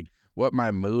to, like what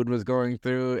my mood was going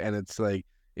through, and it's like,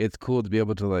 it's cool to be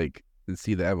able to like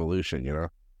see the evolution, you know?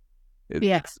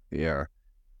 Yes. Yeah.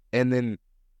 And then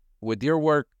with your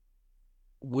work,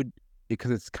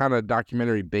 because it's kind of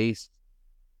documentary based,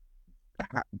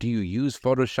 do you use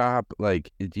Photoshop? Like,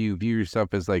 do you view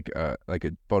yourself as like a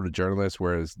photojournalist,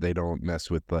 whereas they don't mess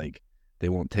with, like, they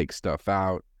won't take stuff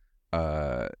out?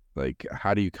 Like,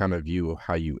 how do you kind of view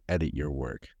how you edit your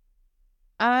work?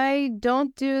 I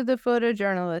don't do the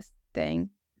photojournalist thing,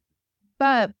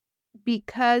 but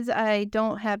because I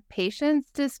don't have patience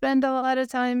to spend a lot of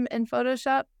time in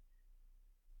Photoshop,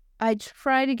 I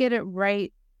try to get it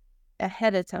right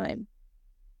ahead of time.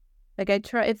 Like, I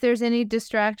try, if there's any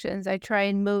distractions, I try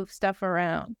and move stuff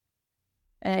around.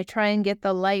 And I try and get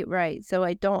the light right so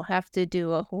I don't have to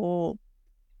do a whole,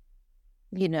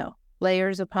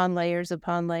 layers upon layers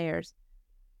upon layers.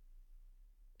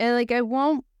 And like, I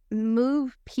won't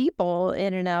move people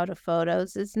in and out of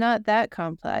photos. It's not that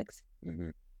complex. Mm-hmm.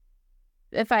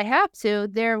 If I have to,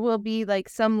 there will be like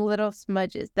some little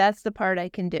smudges. That's the part I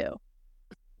can do.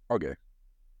 Okay.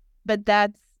 But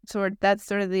that's sort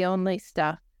of the only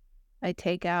stuff I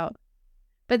take out.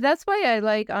 But that's why I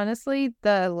like, honestly,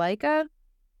 the Leica.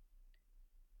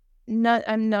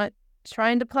 I'm not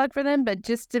trying to plug for them, but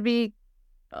just to be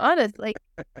honest, like,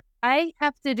 I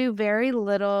have to do very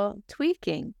little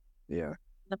tweaking. Yeah.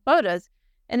 The photos.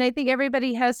 And I think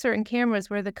everybody has certain cameras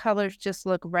where the colors just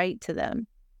look right to them.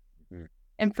 Mm-hmm.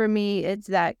 And for me, it's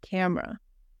that camera.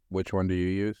 Which one do you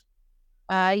use?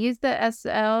 I use the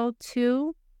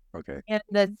SL2. Okay. And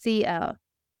the CL.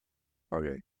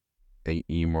 Okay. And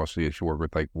you mostly just work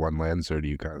with like one lens, or do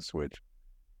you kind of switch?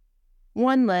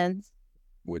 One lens.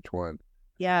 Which one?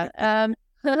 Yeah.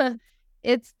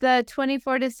 It's the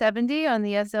 24-70 on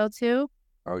the SL2.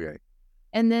 Okay.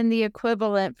 And then the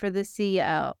equivalent for the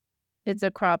CL. It's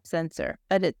a crop sensor,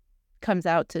 but it comes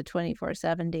out to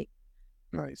 24-70.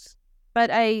 Nice. But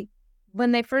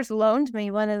when they first loaned me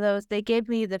one of those, they gave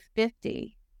me the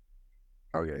 50.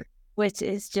 Okay. which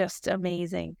is just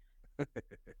amazing.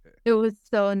 It was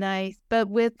so nice. But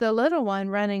with the little one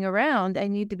running around, I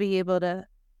need to be able to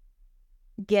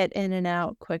get in and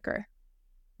out quicker.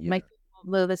 Yeah. My kid won't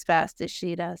move as fast as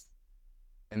she does.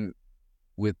 And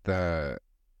with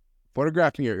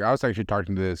photographing I was actually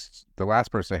talking to the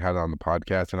last person I had on the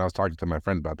podcast, and I was talking to my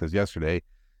friend about this yesterday.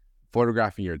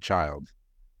 Photographing your child,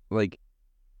 like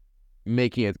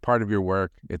making it part of your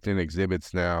work. It's in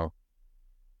exhibits now.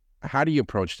 How do you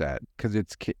approach that? Because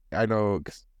I know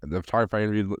 'cause the photographer I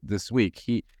interviewed this week,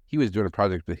 he was doing a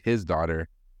project with his daughter,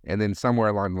 and then somewhere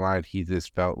along the line, he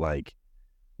just felt like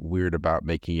weird about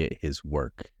making it his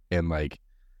work and like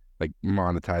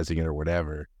monetizing it or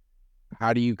whatever.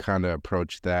 How do you kind of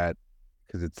approach that?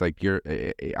 Because it's like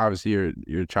obviously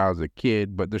your child's a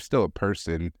kid, but they're still a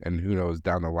person, and who knows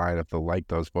down the line if they'll like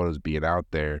those photos being out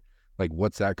there. Like,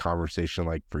 what's that conversation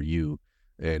like for you?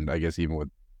 And I guess even with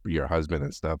your husband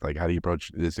and stuff, like how do you approach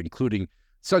this, including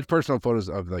such personal photos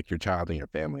of like your child and your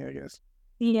family, I guess?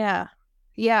 Yeah.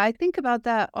 Yeah, I think about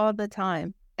that all the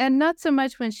time. And not so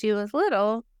much when she was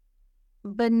little,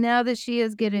 but now that she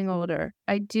is getting older,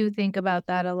 I do think about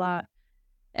that a lot.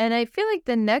 And I feel like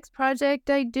the next project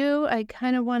I do, I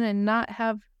kind of want to not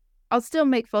have, I'll still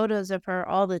make photos of her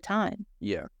all the time.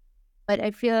 Yeah. But I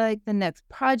feel like the next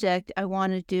project I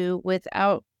want to do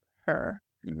without her.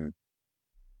 Mm-hmm.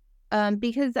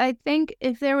 Because I think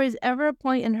if there was ever a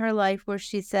point in her life where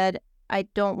she said, I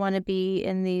don't want to be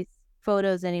in these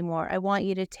photos anymore, I want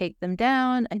you to take them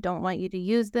down, I don't want you to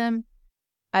use them,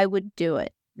 I would do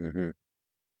it. Mm-hmm.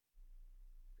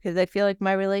 Because I feel like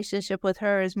my relationship with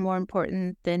her is more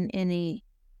important than any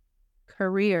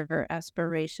career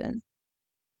aspiration.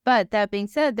 But that being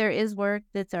said, there is work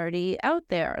that's already out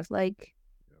there, like,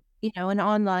 in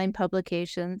online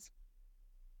publications.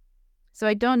 So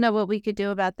I don't know what we could do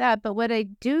about that. But what I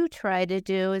do try to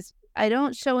do is I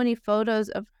don't show any photos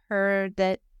of her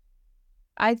that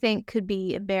I think could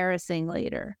be embarrassing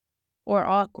later or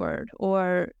awkward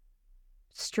or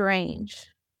strange.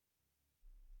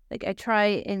 Like I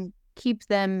try and keep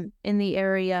them in the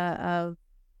area of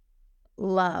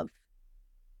love.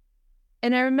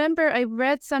 And I remember I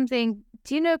read something.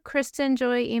 Do you know Kristen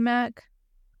Joy Emack?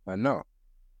 No.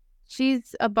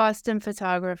 She's a Boston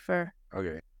photographer.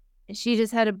 Okay. She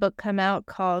just had a book come out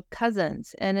called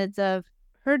Cousins, and it's of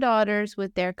her daughters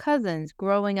with their cousins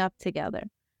growing up together.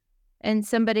 And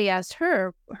somebody asked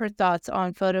her thoughts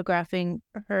on photographing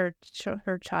her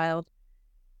child.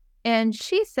 And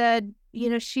she said,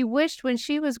 she wished when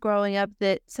she was growing up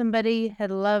that somebody had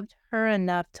loved her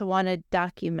enough to want to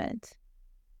document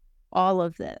all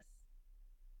of this.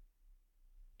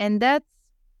 And that's,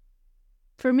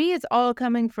 for me, it's all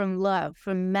coming from love,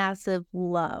 from massive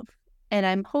love. And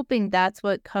I'm hoping that's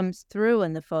what comes through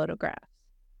in the photographs.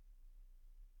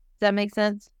 Does that make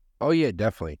sense? Oh yeah,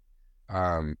 definitely.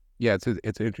 Yeah, it's an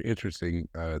interesting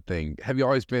thing. Have you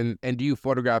always been? And do you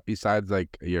photograph besides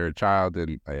like your child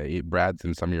and Brad's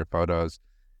in some of your photos?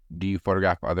 Do you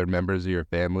photograph other members of your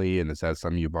family? And is that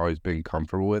something you've always been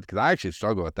comfortable with? Because I actually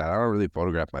struggle with that. I don't really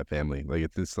photograph my family. Like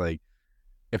it's just like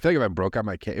I feel like if I broke out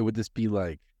my kid, it would just be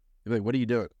like, what are you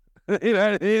doing? You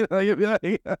know what I mean? Like, it'd be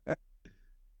like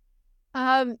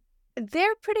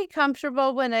They're pretty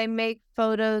comfortable when I make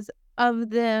photos of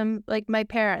them, like my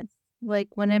parents, like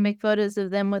when I make photos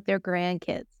of them with their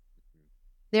grandkids.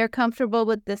 They're comfortable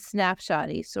with the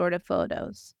snapshotty sort of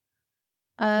photos.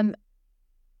 I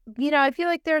feel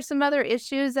like there are some other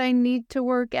issues I need to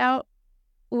work out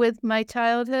with my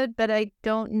childhood, but I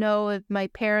don't know if my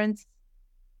parents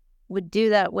would do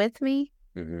that with me.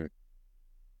 mm-hmm.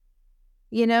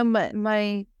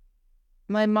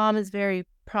 My mom is very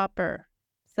proper,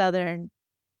 Southern.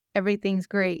 Everything's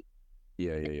great.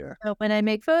 Yeah. So when I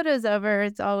make photos of her,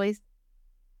 it's always,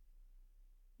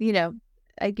 you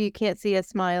can't see a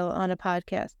smile on a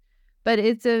podcast, but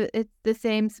it's the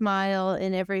same smile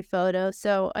in every photo.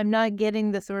 So I'm not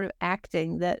getting the sort of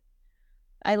acting that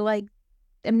I like.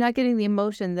 I'm not getting the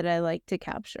emotion that I like to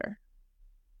capture.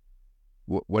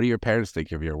 What do your parents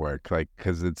think of your work? Like,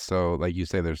 because it's so, like you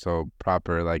say, they're so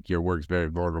proper. Like your work's very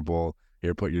vulnerable.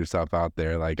 You're putting yourself out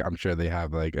there. Like I'm sure they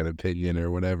have like an opinion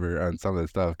or whatever on some of the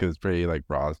stuff because it's pretty like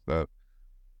raw stuff.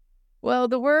 Well,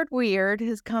 the word weird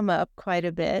has come up quite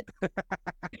a bit.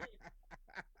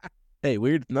 Hey,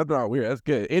 weird. Nothing wrong with weird. That's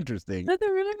good. Interesting. Nothing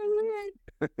really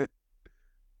weird.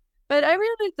 But I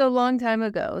realized a long time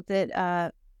ago that,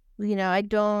 I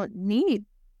don't need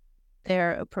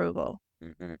their approval.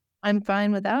 Mm-hmm. I'm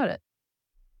fine without it.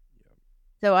 Yep.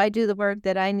 So I do the work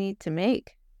that I need to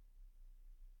make.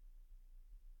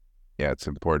 Yeah, it's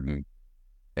important.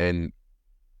 And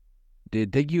did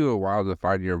it take you a while to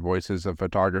find your voice as a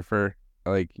photographer?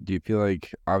 like, do you feel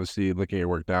like, obviously, looking at your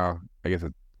work now, I guess I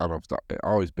don't know if it's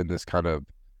always been this kind of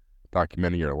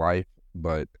documenting your life,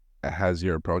 but has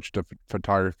your approach to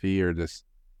photography or the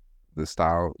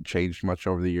style changed much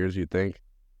over the years, you think?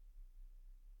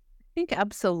 I think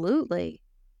absolutely.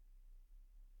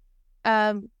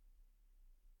 Um,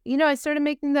 I started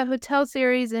making the hotel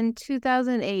series in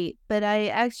 2008, but I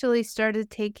actually started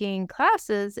taking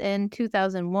classes in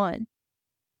 2001.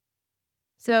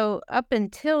 So up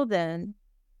until then,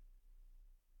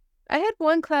 I had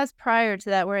one class prior to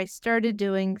that where I started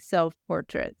doing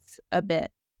self-portraits a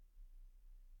bit.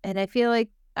 And I feel like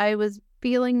I was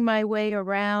feeling my way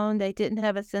around. I didn't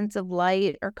have a sense of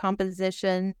light or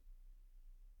composition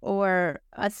or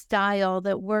a style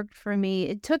that worked for me.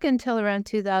 It took until around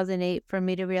 2008 for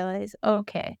me to realize,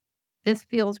 okay, this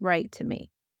feels right to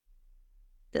me.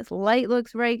 This light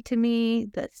looks right to me.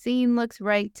 The scene looks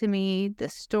right to me. The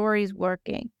story's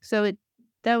working. So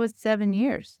that was 7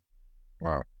 years.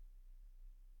 Wow.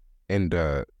 And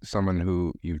someone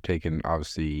who you've taken,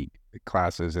 obviously,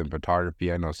 classes in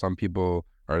photography. I know some people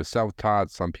are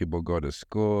self-taught, some people go to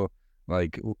school.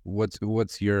 Like,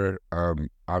 what's your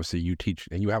obviously you teach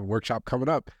and you have a workshop coming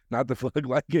up. Not to plug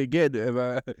Leica again,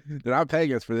 they're not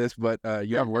paying us for this, but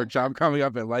you have a workshop coming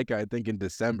up at Leica, I think in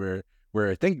December, where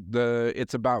I think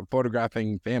it's about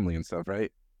photographing family and stuff,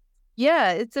 right?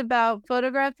 Yeah, it's about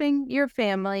photographing your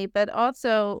family, but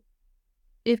also,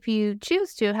 if you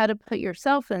choose to, how to put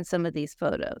yourself in some of these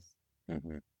photos.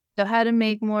 Mm-hmm. So how to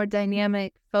make more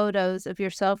dynamic photos of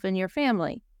yourself and your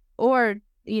family. Or,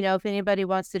 if anybody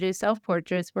wants to do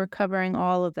self-portraits, we're covering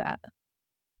all of that.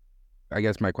 I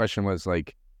guess my question was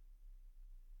like,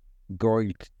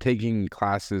 taking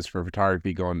classes for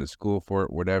photography, going to school for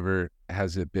it, whatever,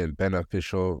 has it been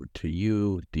beneficial to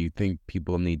you? Do you think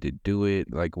people need to do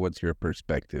it? Like, what's your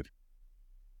perspective?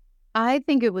 I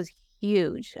think it was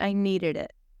huge. I needed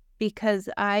it because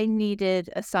I needed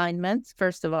assignments,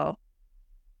 first of all,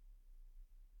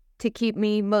 to keep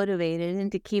me motivated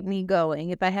and to keep me going.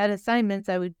 If I had assignments,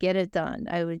 I would get it done.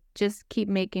 I would just keep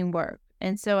making work.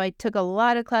 And so I took a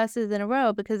lot of classes in a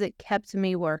row because it kept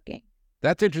me working.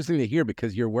 That's interesting to hear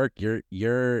because your work, you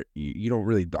don't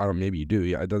really, I don't, maybe you do.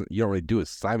 Yeah, you don't really do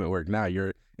assignment work now.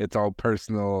 It's all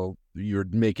personal. You're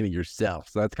making it yourself.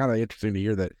 So that's kind of interesting to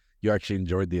hear that you actually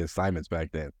enjoyed the assignments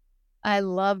back then. I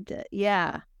loved it.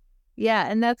 Yeah. Yeah.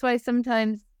 And that's why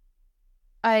sometimes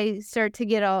I start to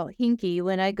get all hinky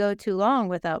when I go too long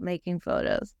without making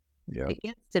photos. Yeah. It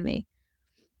gets to me.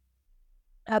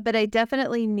 But I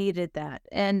definitely needed that.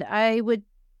 And I would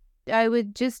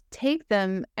just take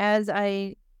them as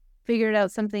I figured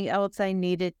out something else I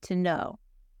needed to know.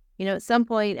 At some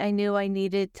point I knew I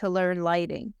needed to learn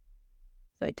lighting.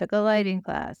 So I took a lighting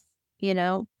class,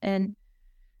 and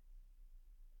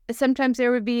sometimes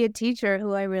there would be a teacher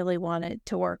who I really wanted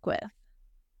to work with.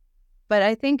 But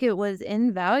I think it was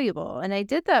invaluable. And I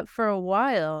did that for a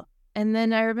while. And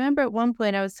then I remember at one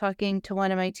point I was talking to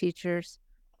one of my teachers,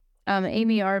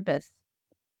 Amy Arbus,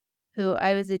 who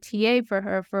I was a TA for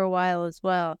her for a while as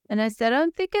well. And I said,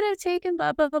 I'm thinking of taking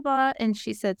blah, blah, blah, blah. And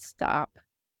she said, stop.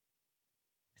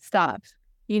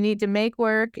 You need to make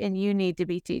work and you need to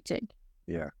be teaching.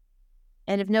 Yeah.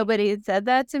 And if nobody had said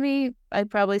that to me, I'd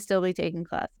probably still be taking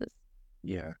classes.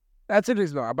 Yeah. That's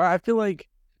interesting. But I feel like,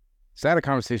 so I had a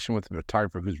conversation with a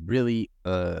photographer who's really,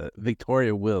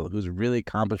 Victoria Will, who's a really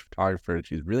accomplished photographer.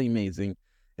 She's really amazing.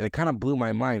 And it kind of blew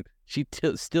my mind. She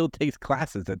still takes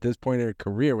classes at this point in her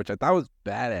career, which I thought was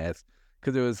badass.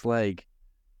 Because it was like,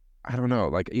 I don't know,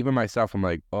 like even myself, I'm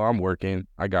like, oh, I'm working.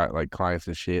 I got like clients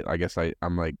and shit. I guess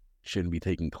I'm like, shouldn't be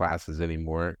taking classes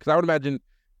anymore. Because I would imagine,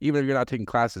 even if you're not taking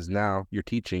classes now, you're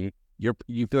teaching. You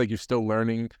feel like you're still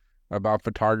learning about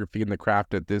photography and the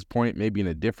craft at this point, maybe in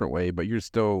a different way, but you're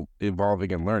still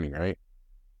evolving and learning, right?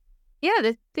 Yeah,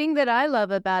 the thing that I love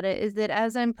about it is that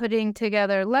as I'm putting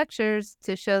together lectures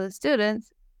to show the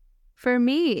students, for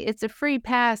me, it's a free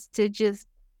pass to just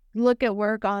look at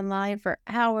work online for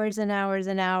hours and hours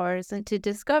and hours and to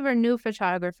discover new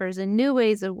photographers and new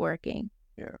ways of working.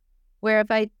 Yeah. Where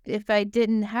if I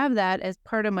didn't have that as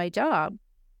part of my job,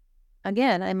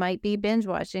 again, I might be binge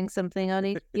watching something on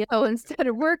HBO instead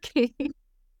of working.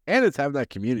 And it's having that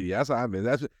community. That's what I mean.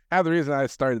 That's half the reason I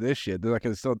started this shit. That I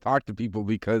can still talk to people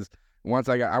because once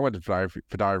I went to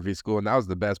photography school, and that was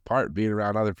the best part, being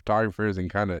around other photographers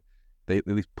and kind of, they at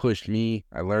least pushed me.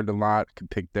 I learned a lot, could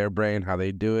pick their brain, how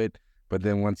they do it. But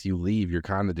then once you leave, you're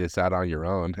kind of just out on your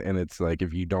own. And it's like,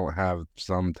 if you don't have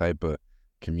some type of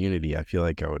community, I feel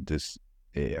like I would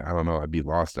I don't know, I'd be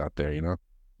lost out there,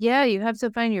 Yeah, you have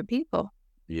to find your people.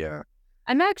 Yeah.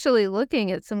 I'm actually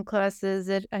looking at some classes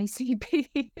at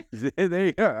ICP. There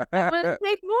you go. I want to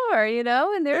take more,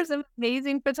 and there's some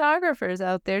amazing photographers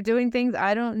out there doing things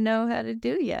I don't know how to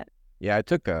do yet. Yeah, I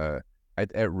took at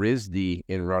RISD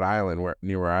in Rhode Island,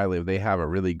 near where I live. They have a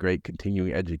really great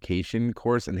continuing education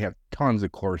course, and they have tons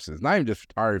of courses. Not even just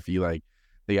photography. Like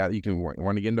you can want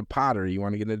to get into pottery, you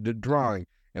want to get into drawing,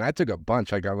 and I took a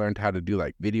bunch. Like I learned how to do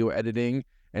like video editing,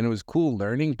 and it was cool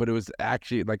learning. But it was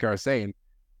actually, like I was saying,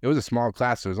 it was a small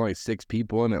class. So there was only 6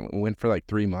 people, and it went for like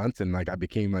 3 months. And like I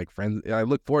became like friends. I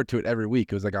look forward to it every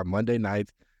week. It was like on Monday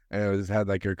nights, and it had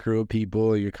like your crew of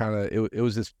people. You kind of it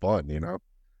was just fun,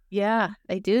 Yeah,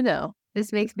 I do know.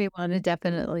 This makes me want to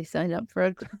definitely sign up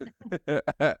for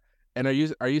a And are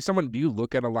you someone, do you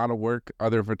look at a lot of work,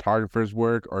 other photographers'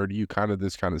 work, or do you kind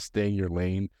of stay in your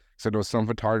lane? Because I know some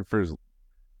photographers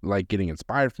like getting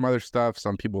inspired from other stuff.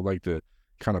 Some people like to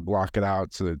kind of block it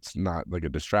out so it's not like a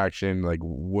distraction. Like,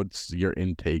 what's your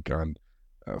intake on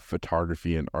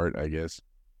photography and art, I guess?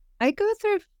 I go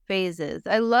through phases.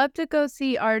 I love to go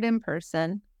see art in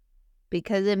person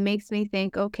because it makes me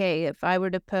think, okay, if I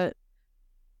were to put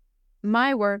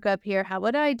my work up here, how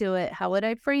would I do it? How would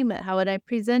I frame it? How would I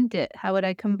present it? How would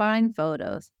I combine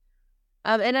photos?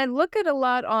 And I look at a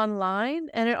lot online,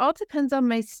 and it all depends on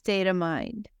my state of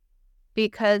mind.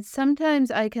 Because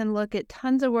sometimes I can look at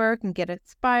tons of work and get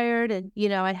inspired. And,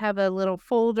 I have a little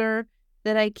folder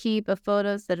that I keep of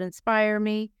photos that inspire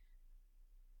me.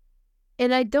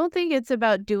 And I don't think it's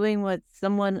about doing what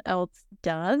someone else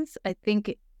does. I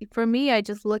think for me, I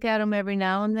just look at them every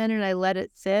now and then and I let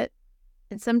it sit.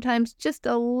 And sometimes just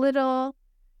a little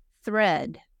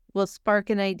thread will spark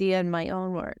an idea in my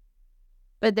own work.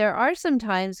 But there are some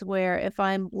times where if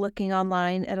I'm looking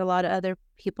online at a lot of other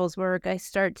people's work, I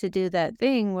start to do that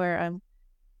thing where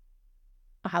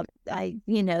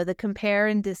the compare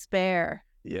and despair.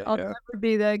 Yeah, I'll never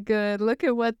be that good. Look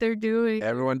at what they're doing.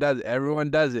 everyone does it. Everyone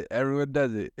does it. Everyone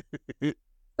does it.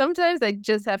 Sometimes I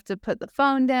just have to put the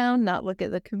phone down, not look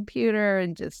at the computer,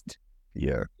 and just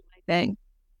Yeah, do my thing.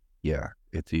 yeah,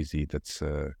 it's easy.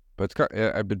 But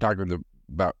I've been talking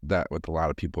about that with a lot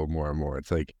of people more and more.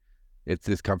 It's like, it's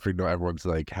this comfort. Everyone's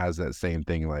like has that same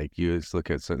thing. Like you just look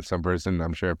at some person.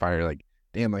 I'm sure if I were like,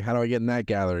 damn, like how do I get in that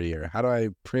gallery, or how do I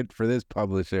print for this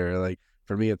publisher? Like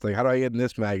for me, it's like, how do I get in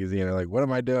this magazine? Or like, what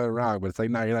am I doing wrong? But it's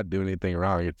like, no, you're not doing anything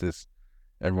wrong. It's just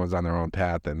everyone's on their own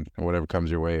path, and whatever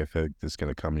comes your way, if it's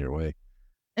gonna come your way.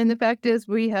 And the fact is,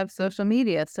 we have social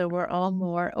media, so we're all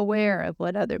more aware of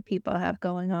what other people have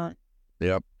going on.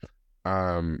 Yep.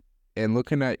 And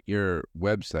looking at your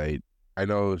website, I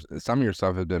know some of your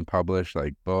stuff has been published,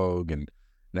 like Vogue and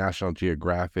National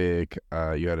Geographic.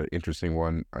 You had an interesting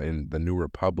one in the New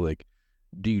Republic.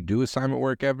 Do you do assignment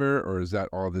work ever, or is that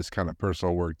all this kind of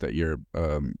personal work that you're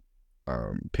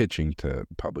pitching to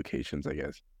publications, I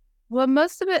guess? Well,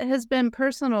 most of it has been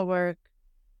personal work.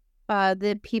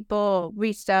 That people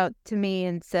reached out to me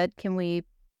and said, can we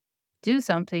do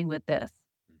something with this?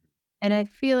 And I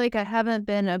feel like I haven't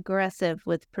been aggressive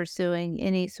with pursuing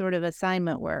any sort of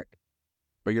assignment work.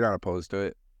 But you're not opposed to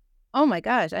it? Oh my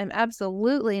gosh, I'm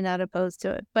absolutely not opposed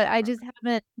to it. But I just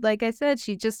haven't, like I said,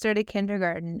 she just started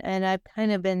kindergarten, and I've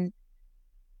kind of been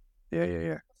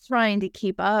trying to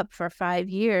keep up for 5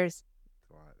 years.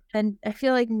 And I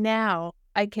feel like now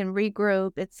I can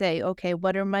regroup and say, okay,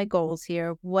 what are my goals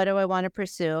here? What do I want to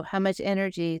pursue? How much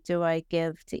energy do I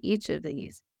give to each of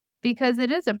these? Because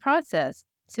it is a process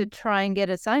to try and get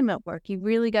assignment work. You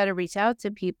really got to reach out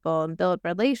to people and build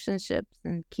relationships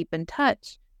and keep in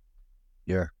touch.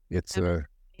 Yeah, it's a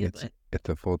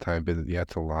full-time business. Yeah,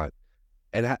 it's a lot.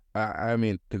 And I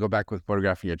mean, to go back with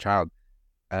photographing your child,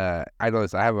 I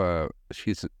noticed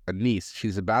she's a niece.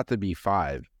 She's about to be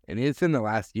 5, and it's in the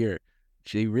last year.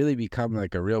 She really become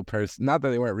like a real person. Not that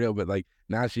they weren't real, but like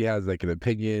now she has like an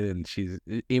opinion,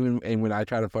 and and when I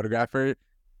try to photograph her,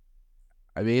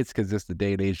 I mean, it's because just the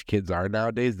day and age kids are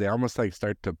nowadays. They almost like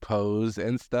start to pose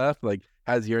and stuff. Like,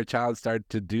 has your child started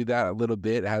to do that a little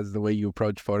bit? Has the way you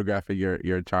approach photographing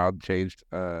your child changed?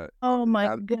 Oh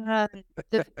my God,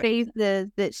 the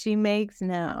faces that she makes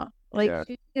now. Like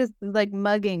she's just like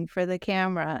mugging for the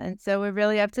camera. And so we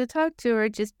really have to talk to her,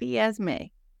 just be Esme.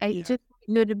 I just want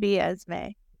you to be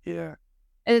Esme. Yeah.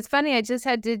 And it's funny, I just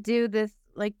had to do this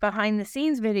like behind the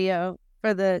scenes video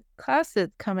for the class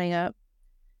that's coming up.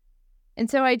 And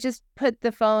so I just put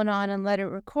the phone on and let it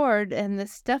record, and the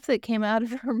stuff that came out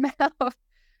of her mouth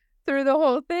through the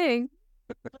whole thing,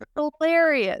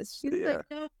 hilarious. She's like,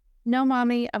 no,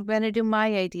 mommy, I'm going to do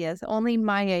my ideas, only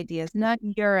my ideas, not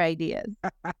your ideas.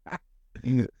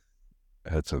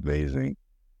 That's amazing.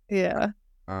 Yeah.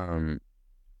 And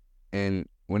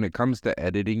when it comes to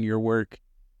editing your work,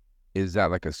 is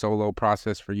that like a solo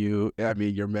process for you? I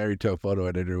mean, you're married to a photo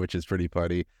editor, which is pretty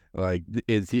funny. Like,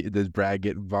 does Brad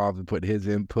get involved and put his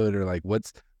input, or like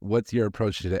what's your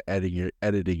approach to editing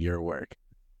your work?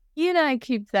 You and I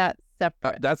keep that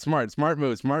separate. That's smart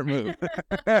move.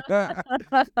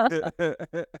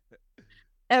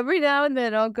 Every now and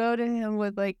then I'll go to him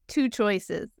with like 2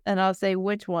 choices and I'll say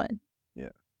which one. Yeah.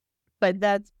 But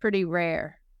that's pretty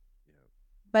rare.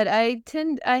 But I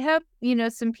have,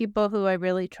 some people who I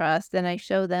really trust and I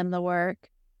show them the work.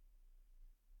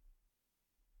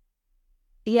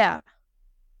 Yeah.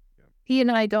 He and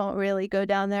I don't really go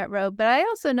down that road, but I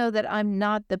also know that I'm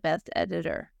not the best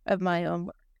editor of my own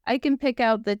work. I can pick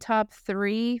out the top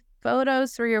 3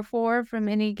 photos, 3 or 4 from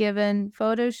any given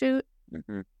photo shoot.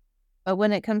 Mm-hmm. But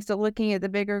when it comes to looking at the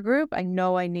bigger group, I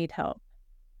know I need help.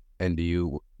 And do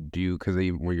you, because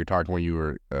when you're talking, when you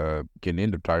were getting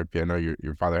into photography, I know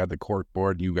your father had the cork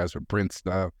board, you guys would print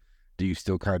stuff. Do you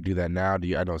still kind of do that now?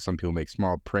 I know some people make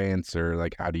small prints, or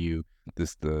like, how do you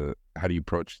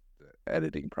approach the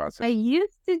editing process? I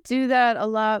used to do that a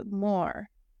lot more.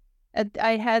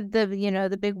 I had the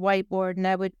big whiteboard and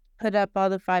I would put up all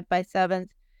the 5x7s.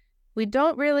 We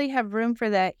don't really have room for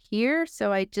that here,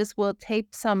 so I just will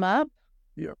tape some up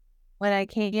when I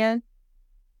can.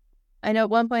 I know at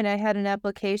one point I had an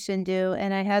application due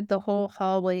and I had the whole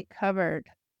hallway covered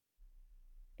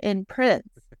in prints.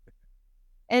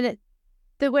 And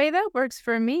the way that works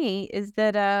for me is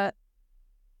that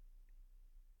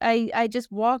I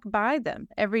just walk by them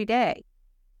every day.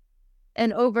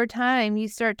 And over time, you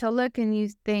start to look and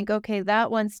you think, okay,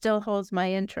 that one still holds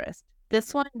my interest.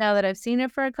 This one, now that I've seen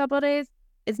it for a couple of days,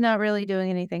 it's not really doing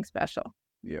anything special.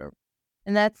 Yeah.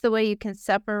 And that's the way you can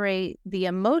separate the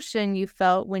emotion you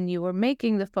felt when you were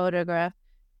making the photograph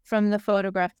from the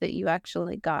photograph that you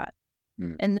actually got.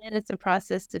 Mm. And then it's a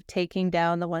process of taking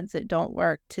down the ones that don't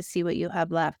work to see what you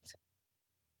have left.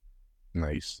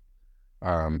 Nice.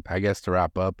 I guess to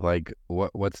wrap up, like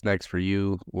what's next for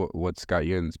you? What's got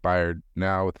you inspired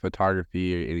now with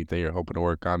photography, or anything you're hoping to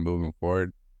work on moving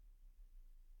forward?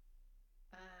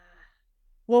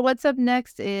 Well, what's up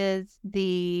next is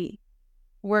the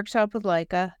workshop with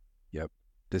Leica. Yep.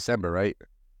 December, right?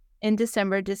 In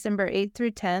December 8th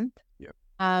through 10th. Yep.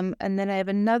 And then I have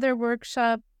another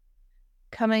workshop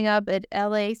coming up at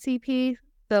LACP,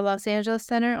 the Los Angeles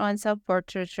Center on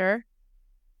Self-Portraiture,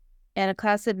 and a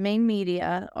class at Main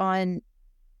Media on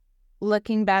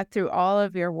looking back through all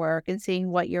of your work and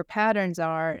seeing what your patterns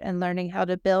are and learning how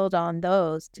to build on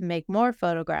those to make more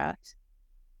photographs.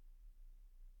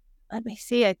 Let me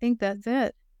see. I think that's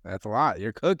it. That's a lot.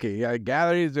 You're cooking. Yeah,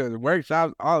 galleries,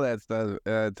 workshops, all that stuff.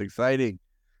 It's exciting.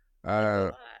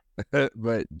 But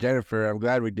Jennifer, I'm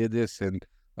glad we did this, and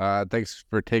thanks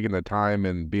for taking the time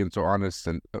and being so honest,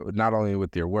 and not only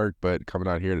with your work, but coming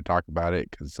out here to talk about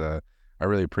it, because I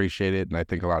really appreciate it, and I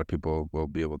think a lot of people will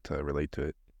be able to relate to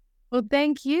it. Well,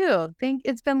 thank you.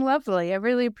 It's been lovely. I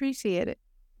really appreciate it.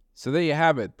 So there you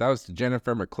have it. That was the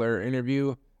Jennifer McClure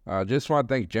interview. Just want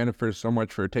to thank Jennifer so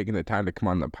much for taking the time to come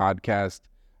on the podcast.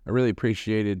 I really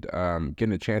appreciated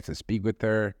getting a chance to speak with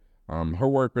her. Her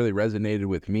work really resonated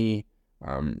with me.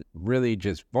 Really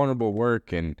just vulnerable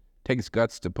work, and takes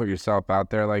guts to put yourself out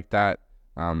there like that.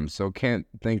 So can't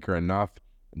thank her enough.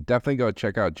 Definitely go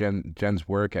check out Jen's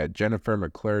work at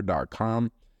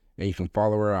jennifermcclure.com. And you can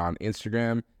follow her on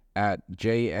Instagram at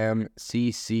JMCCLURE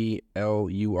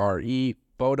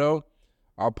photo.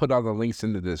 I'll put all the links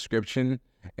in the description.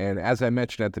 And as I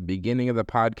mentioned at the beginning of the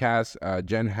podcast,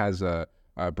 Jen has a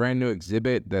brand new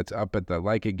exhibit that's up at the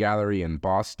Leica Gallery in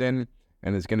Boston,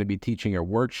 and is going to be teaching a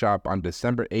workshop on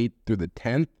December 8th through the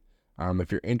 10th.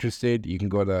 If you're interested, you can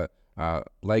go to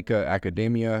Leica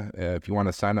Academia if you want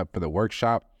to sign up for the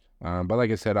workshop. But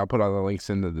like I said, I'll put all the links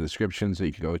in the description so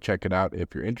you can go check it out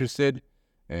if you're interested.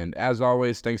 And as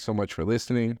always, thanks so much for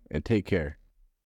listening, and take care.